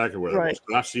know exactly where that was Right.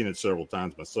 because I've seen it several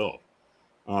times myself.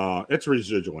 It's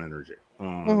residual energy.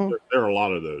 Mm-hmm. There are a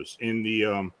lot of those in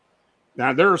the.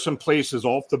 Now there are some places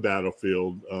off the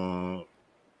battlefield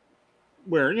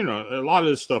where a lot of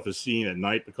this stuff is seen at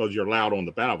night because you're allowed on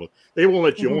the battlefield. They won't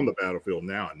let you on the battlefield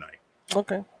now at night.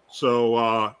 Okay.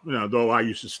 So though I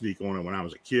used to sneak on it when I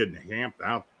was a kid and camped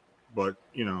out, but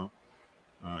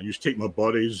used to take my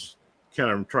buddies, kind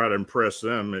of try to impress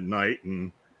them at night,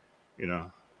 and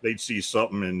they'd see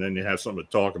something, and then you have something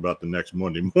to talk about the next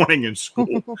Monday morning in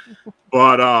school.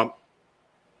 But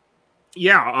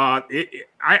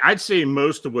I'd say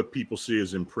most of what people see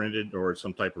is imprinted or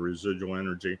some type of residual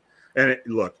energy. And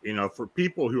look, for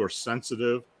people who are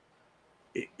sensitive,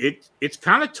 it's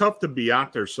kind of tough to be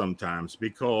out there sometimes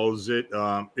because it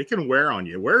can wear on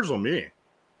you. It wears on me.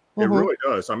 It really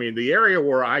does. I mean, the area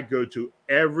where I go to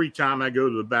every time I go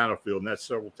to the battlefield, and that's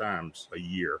several times a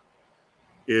year,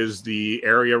 is the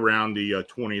area around the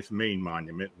 20th Maine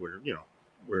Monument, where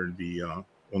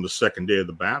on the second day of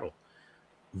the battle.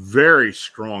 Very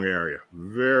strong area,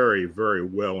 very, very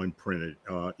well imprinted.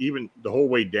 Even the whole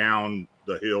way down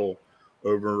the hill,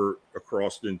 over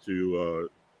across into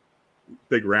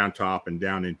Big Round Top and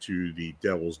down into the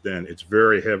Devil's Den. It's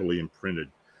very heavily imprinted.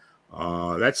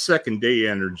 That second day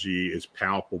energy is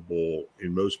palpable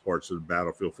in most parts of the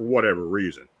battlefield for whatever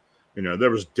reason. There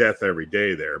was death every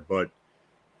day there, but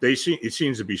it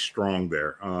seems to be strong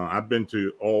there. I've been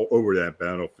to all over that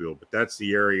battlefield, but that's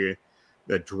the area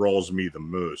that draws me the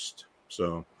most.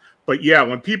 So, but yeah,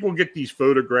 when people get these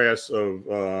photographs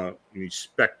of these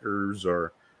specters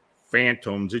or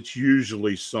phantoms, it's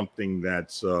usually something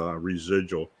that's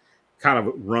residual, kind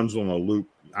of runs on a loop.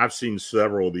 I've seen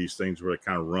several of these things where it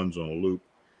kind of runs on a loop,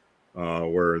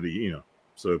 where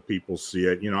so people see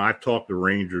it. I've talked to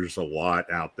rangers a lot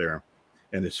out there,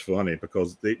 and it's funny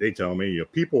because they tell me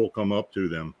people will come up to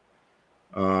them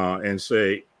and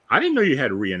say, "I didn't know you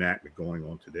had a reenactment going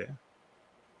on today."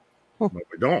 But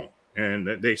we don't, and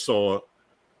they saw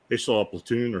a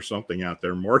platoon or something out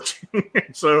there marching.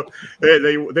 So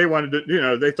they wanted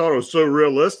to, they thought it was so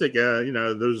realistic,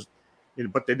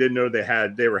 but they didn't know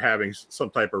they were having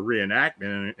some type of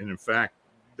reenactment, and in fact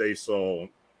they saw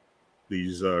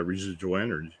these residual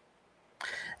energy.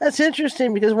 That's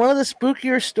interesting because one of the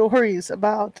spookier stories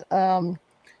about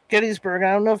Gettysburg,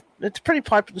 I don't know if it's a pretty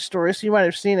popular story, so you might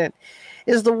have seen it,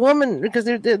 is the woman, because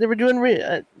they were doing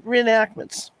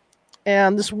reenactments,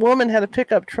 and this woman had a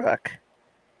pickup truck,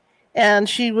 and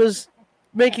she was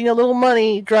making a little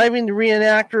money driving the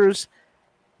reenactors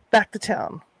back to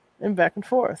town and back and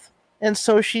forth. And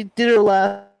so she did her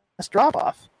last drop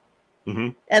off. Mm-hmm.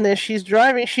 And as she's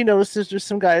driving, she notices there's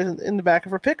some guys in the back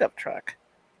of her pickup truck.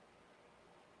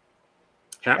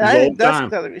 Happens all the time.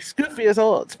 That's got to be spooky as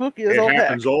all heck. It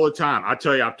happens all the time. I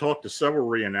tell you, I've talked to several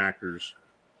reenactors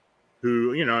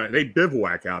who, they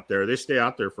bivouac out there. They stay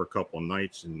out there for a couple of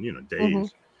nights and,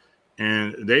 days.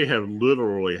 And they have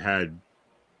literally had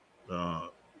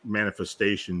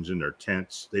manifestations in their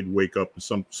tents. They'd wake up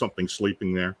and something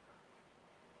sleeping there,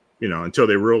 until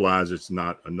they realize it's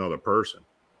not another person.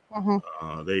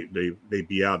 They'd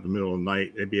be out in the middle of the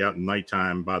night. They'd be out in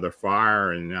nighttime by their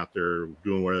fire and out there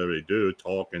doing whatever they do,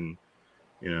 talking,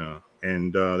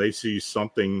 and they see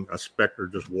a specter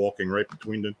just walking right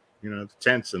between the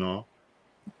tents and all.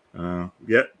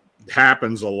 It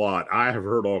happens a lot. I have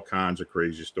heard all kinds of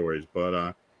crazy stories,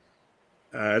 but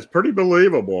it's pretty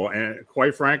believable. And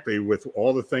quite frankly, with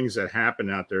all the things that happen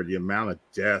out there, the amount of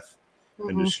death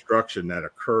and destruction that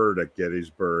occurred at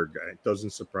Gettysburg, it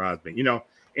doesn't surprise me.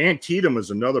 Antietam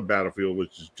is another battlefield,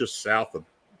 which is just south of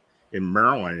in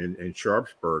Maryland, in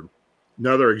Sharpsburg.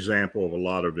 Another example of a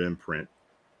lot of imprint.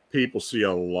 People see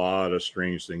a lot of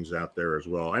strange things out there as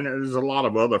well. And there's a lot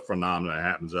of other phenomena that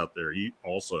happens out there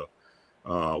also.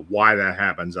 Why that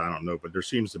happens, I don't know. But there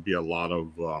seems to be a lot of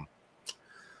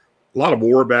a lot of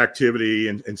orb activity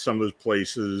in some of those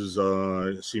places.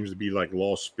 It seems to be like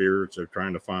lost spirits are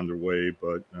trying to find their way.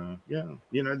 But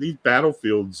yeah, these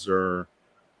battlefields are,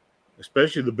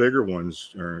 especially the bigger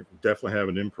ones, are definitely have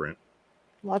an imprint.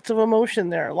 Lots of emotion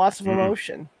there. Lots of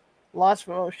emotion. Lots of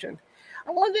emotion.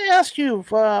 I wanted to ask you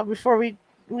before we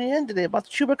end today about the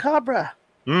chupacabra.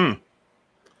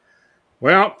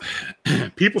 Well,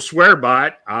 people swear by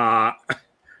it.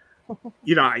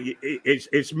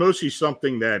 It's mostly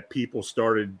something that people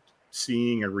started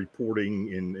seeing and reporting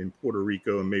in Puerto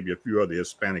Rico and maybe a few other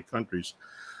Hispanic countries.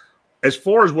 As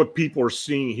far as what people are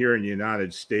seeing here in the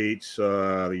United States,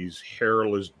 these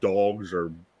hairless dogs,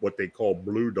 or what they call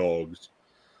blue dogs.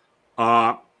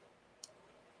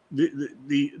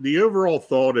 The overall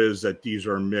thought is that these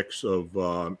are a mix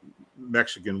of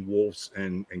Mexican wolves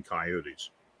and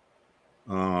coyotes.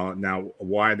 Now,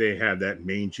 why they have that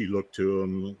mangy look to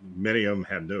them? Many of them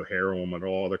have no hair on them at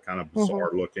all. They're kind of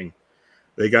bizarre looking.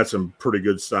 They got some pretty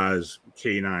good sized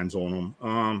canines on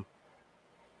them.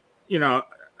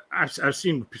 I've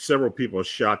seen several people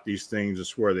shot these things and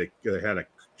swear they had a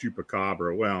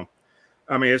chupacabra. Well,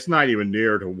 I mean, it's not even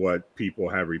near to what people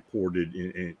have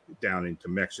reported down into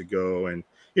Mexico. And,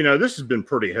 this has been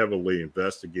pretty heavily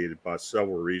investigated by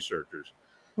several researchers.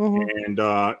 And,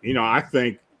 I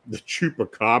think the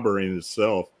chupacabra in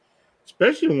itself,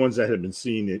 especially the ones that have been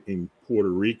seen in Puerto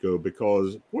Rico,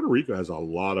 because Puerto Rico has a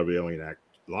lot of a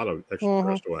lot of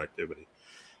extraterrestrial activity.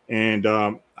 And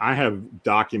I have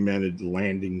documented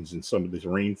landings in some of this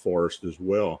rainforest as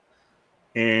well.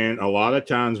 And a lot of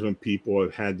times when people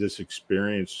have had this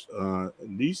experience,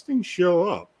 these things show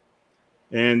up,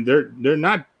 and they're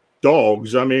not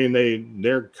dogs. I mean,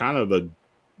 they're kind of the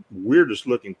weirdest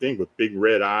looking thing with big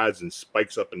red eyes and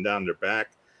spikes up and down their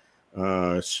back,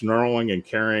 snarling and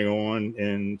carrying on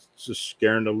and just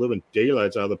scaring the living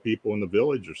daylights out of the people in the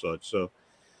village or such. So,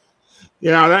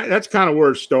 that's kind of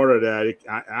where it started at.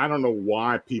 I don't know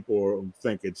why people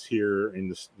think it's here in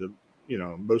the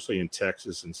mostly in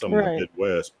Texas and some of the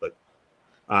Midwest, but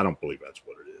I don't believe that's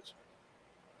what it is.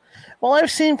 Well, I've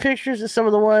seen pictures of some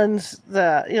of the ones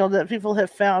that that people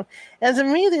have found, and to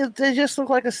me, they just look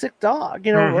like a sick dog.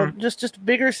 Just a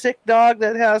bigger sick dog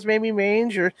that has maybe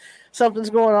mange or something's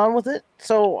going on with it.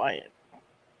 So I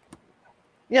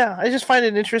just find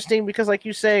it interesting because, like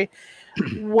you say,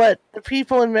 what the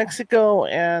people in Mexico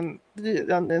and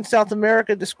in South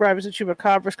America describe as a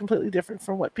chupacabra is completely different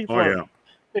from what people are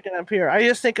picking up here. I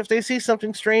just think if they see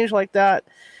something strange like that,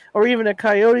 or even a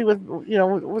coyote with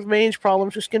with mange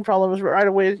problems or skin problems, right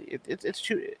away it's a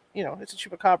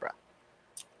chupacabra.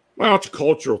 Well, it's a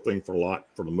cultural thing for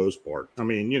the most part. I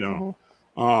mean,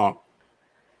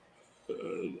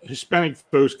 Hispanic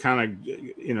folks kind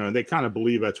of, they kind of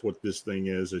believe that's what this thing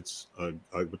is. It's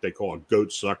what they call a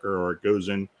goat sucker, or it goes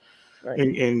in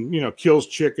and kills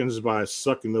chickens by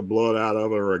sucking the blood out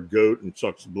of it, or a goat and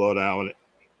sucks the blood out of it.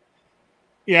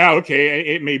 Yeah, okay,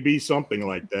 it may be something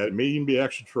like that. It may even be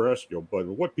extraterrestrial, but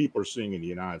what people are seeing in the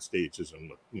United States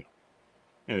isn't,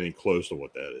 anything close to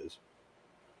what that is.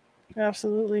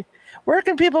 Absolutely. Where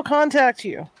can people contact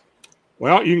you?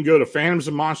 Well, you can go to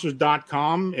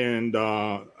phantomsandmonsters.com, and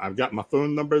I've got my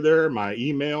phone number there, my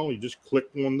email. You just click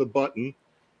on the button,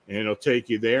 and it'll take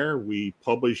you there. We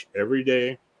publish every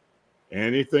day.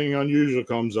 Anything unusual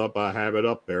comes up, I have it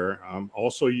up there.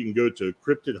 Also, you can go to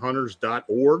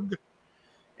cryptidhunters.org,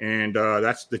 and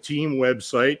that's the team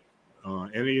website.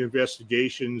 Any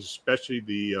investigations, especially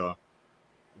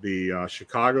the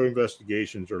Chicago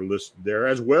investigations, are listed there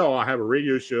as well. I have a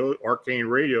radio show, Arcane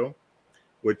Radio,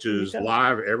 which is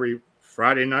live every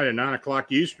Friday night at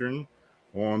 9:00 Eastern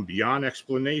on Beyond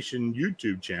Explanation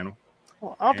YouTube channel.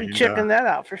 Well, I'll be checking that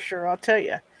out for sure. I'll tell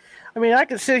you. I mean, I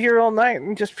could sit here all night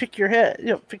and just pick your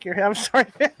head. Pick your head. I'm sorry.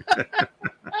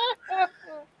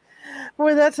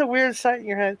 Boy, that's a weird sight in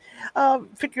your head.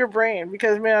 Pick your brain,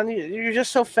 because man, you're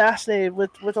just so fascinated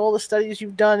with all the studies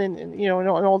you've done and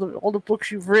all the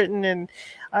books you've written. And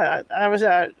I was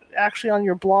actually on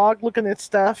your blog looking at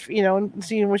stuff, and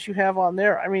seeing what you have on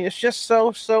there. I mean, it's just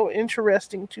so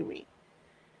interesting to me.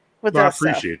 I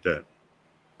appreciate that.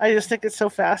 I just think it's so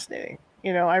fascinating.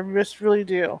 I just really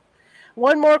do.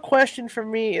 One more question for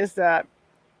me is that,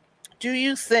 do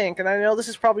you think, and I know this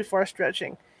is probably far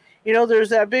stretching, there's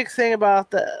that big thing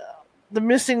about the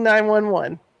missing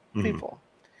 911 people.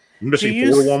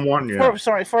 Missing 411,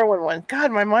 yeah. 411.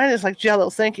 God, my mind is like jello.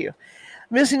 Thank you.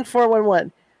 Missing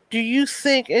 411. Do you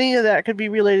think any of that could be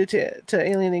related to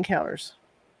alien encounters?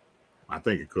 I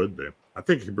think it could be. I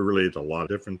think it could be related to a lot of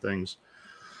different things.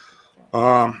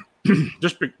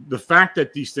 Just the fact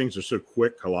that these things are so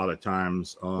quick a lot of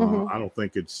times, I don't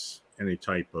think it's any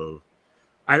type of...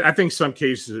 I think some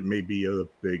cases it may be a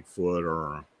Bigfoot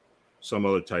or some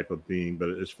other type of being, but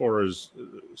as far as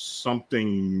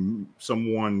someone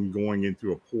going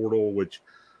into a portal, which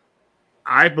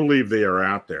I believe they are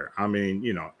out there. I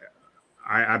mean,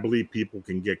 I believe people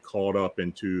can get caught up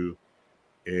into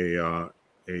a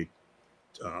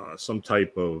some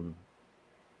type of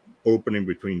opening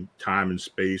between time and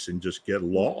space and just get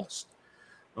lost.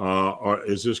 Or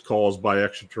is this caused by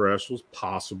extraterrestrials?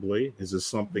 Possibly. Is this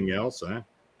something else?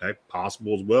 That's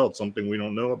possible as well. It's something we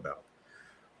don't know about.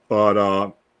 But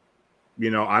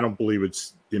I don't believe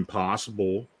it's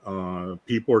impossible.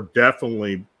 People are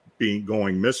definitely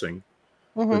going missing.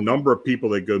 Mm-hmm. The number of people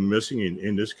that go missing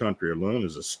in this country alone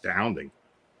is astounding.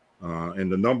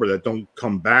 And the number that don't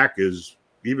come back is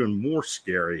even more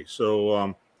scary.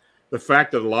 So the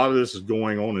fact that a lot of this is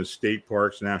going on in state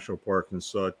parks, national parks, and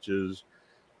such is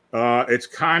it's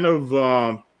kind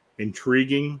of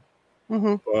intriguing.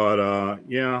 Mm-hmm.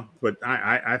 But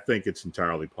I think it's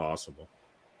entirely possible.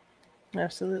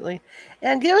 Absolutely.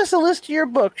 And give us a list of your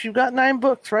books. You've got 9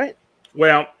 books, right?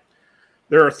 Well,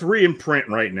 there are 3 in print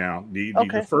right now.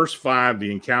 The first 5, the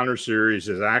Encounter series,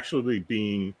 is actually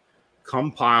being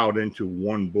compiled into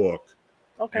one book.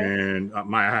 Okay. And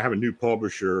I have a new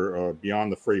publisher, Beyond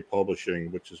the Fray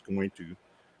Publishing, which is going to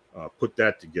put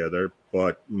that together.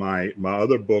 But my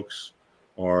other books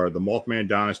are The Mothman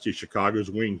Dynasty, Chicago's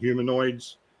Winged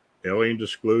Humanoids, Alien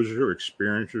Disclosure,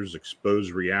 Experiencers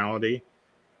Expose Reality.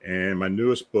 And my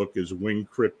newest book is Winged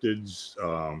Cryptids,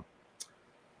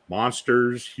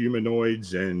 Monsters,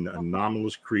 Humanoids, and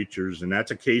Anomalous Creatures. And that's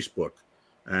a case book.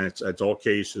 And it's all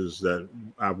cases that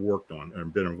I've worked on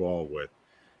and been involved with.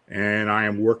 And I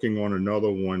am working on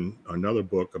another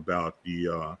book about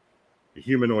the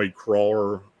humanoid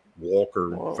crawler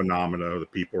walker phenomena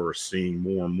that people are seeing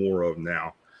more and more of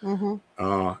now. Mm-hmm.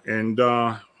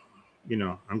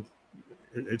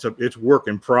 It's work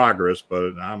in progress,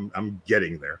 but I'm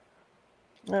getting there.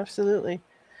 Absolutely.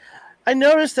 I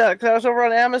noticed that because I was over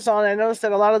on Amazon. I noticed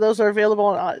that a lot of those are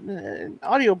available in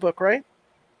audiobook, right?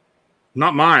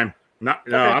 Not mine. I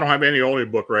don't have any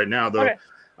audiobook right now, though. Okay.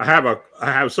 I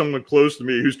have someone close to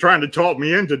me who's trying to talk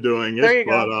me into doing it, there you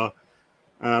go.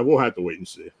 But we'll have to wait and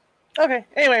see. Okay.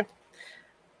 Anyway,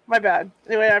 my bad.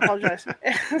 Anyway, I apologize.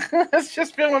 It's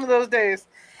just been one of those days.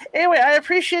 Anyway, I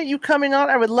appreciate you coming on.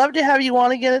 I would love to have you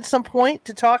on again at some point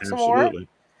to talk some more,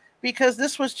 because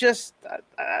this was just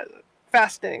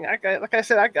fascinating. Like I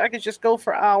said, I could just go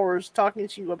for hours talking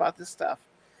to you about this stuff.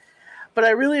 But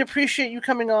I really appreciate you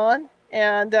coming on,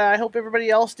 and I hope everybody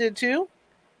else did too.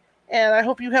 And I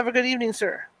hope you have a good evening,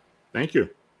 sir. Thank you.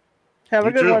 Have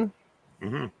a good one.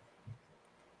 Mm-hmm.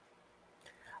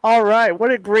 All right. What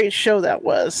a great show that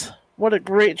was. What a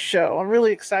great show. I'm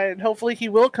really excited. Hopefully he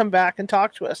will come back and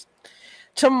talk to us.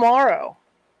 Tomorrow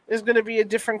is going to be a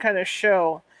different kind of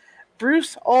show.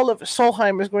 Bruce Olive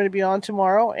Solheim is going to be on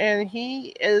tomorrow, and he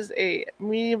is a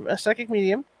psychic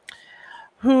medium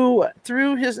who,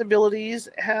 through his abilities,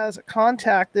 has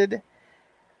contacted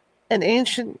an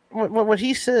ancient, what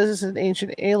he says is an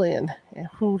ancient alien,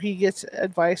 who he gets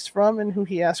advice from and who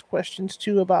he asks questions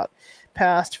to about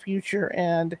past, future,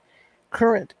 and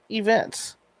current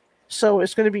events. So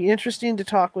it's going to be interesting to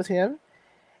talk with him.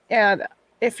 And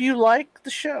if you like the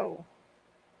show,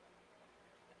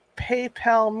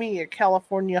 PayPal me at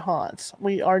California Haunts.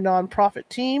 We are a nonprofit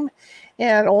team,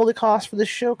 and all the costs for this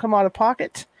show come out of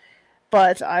pocket.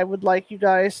 But I would like you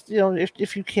guys,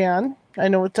 if you can, I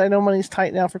know money's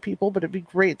tight now for people, but it'd be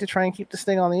great to try and keep this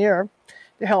thing on the air.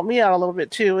 To help me out a little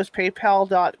bit too is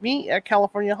paypal.me at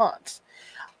California Haunts.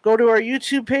 Go to our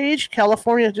YouTube page,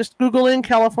 California. Just Google in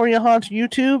California Haunts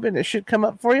YouTube, and it should come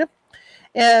up for you.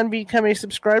 And become a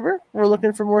subscriber. We're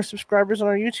looking for more subscribers on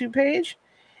our YouTube page.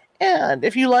 And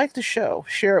if you like the show,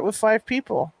 share it with 5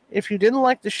 people. If you didn't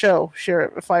like the show, share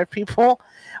it with 5 people,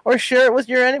 or share it with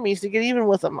your enemies to get even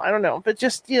with them. I don't know, but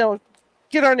just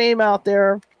get our name out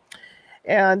there,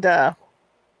 and I'd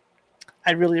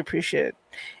really appreciate it.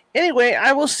 Anyway,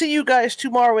 I will see you guys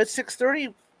tomorrow at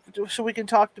 6:30, so we can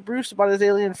talk to Bruce about his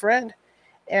alien friend.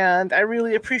 And I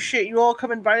really appreciate you all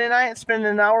coming by tonight and spending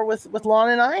an hour with Lon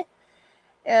and I.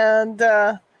 And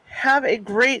have a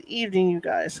great evening, you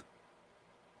guys.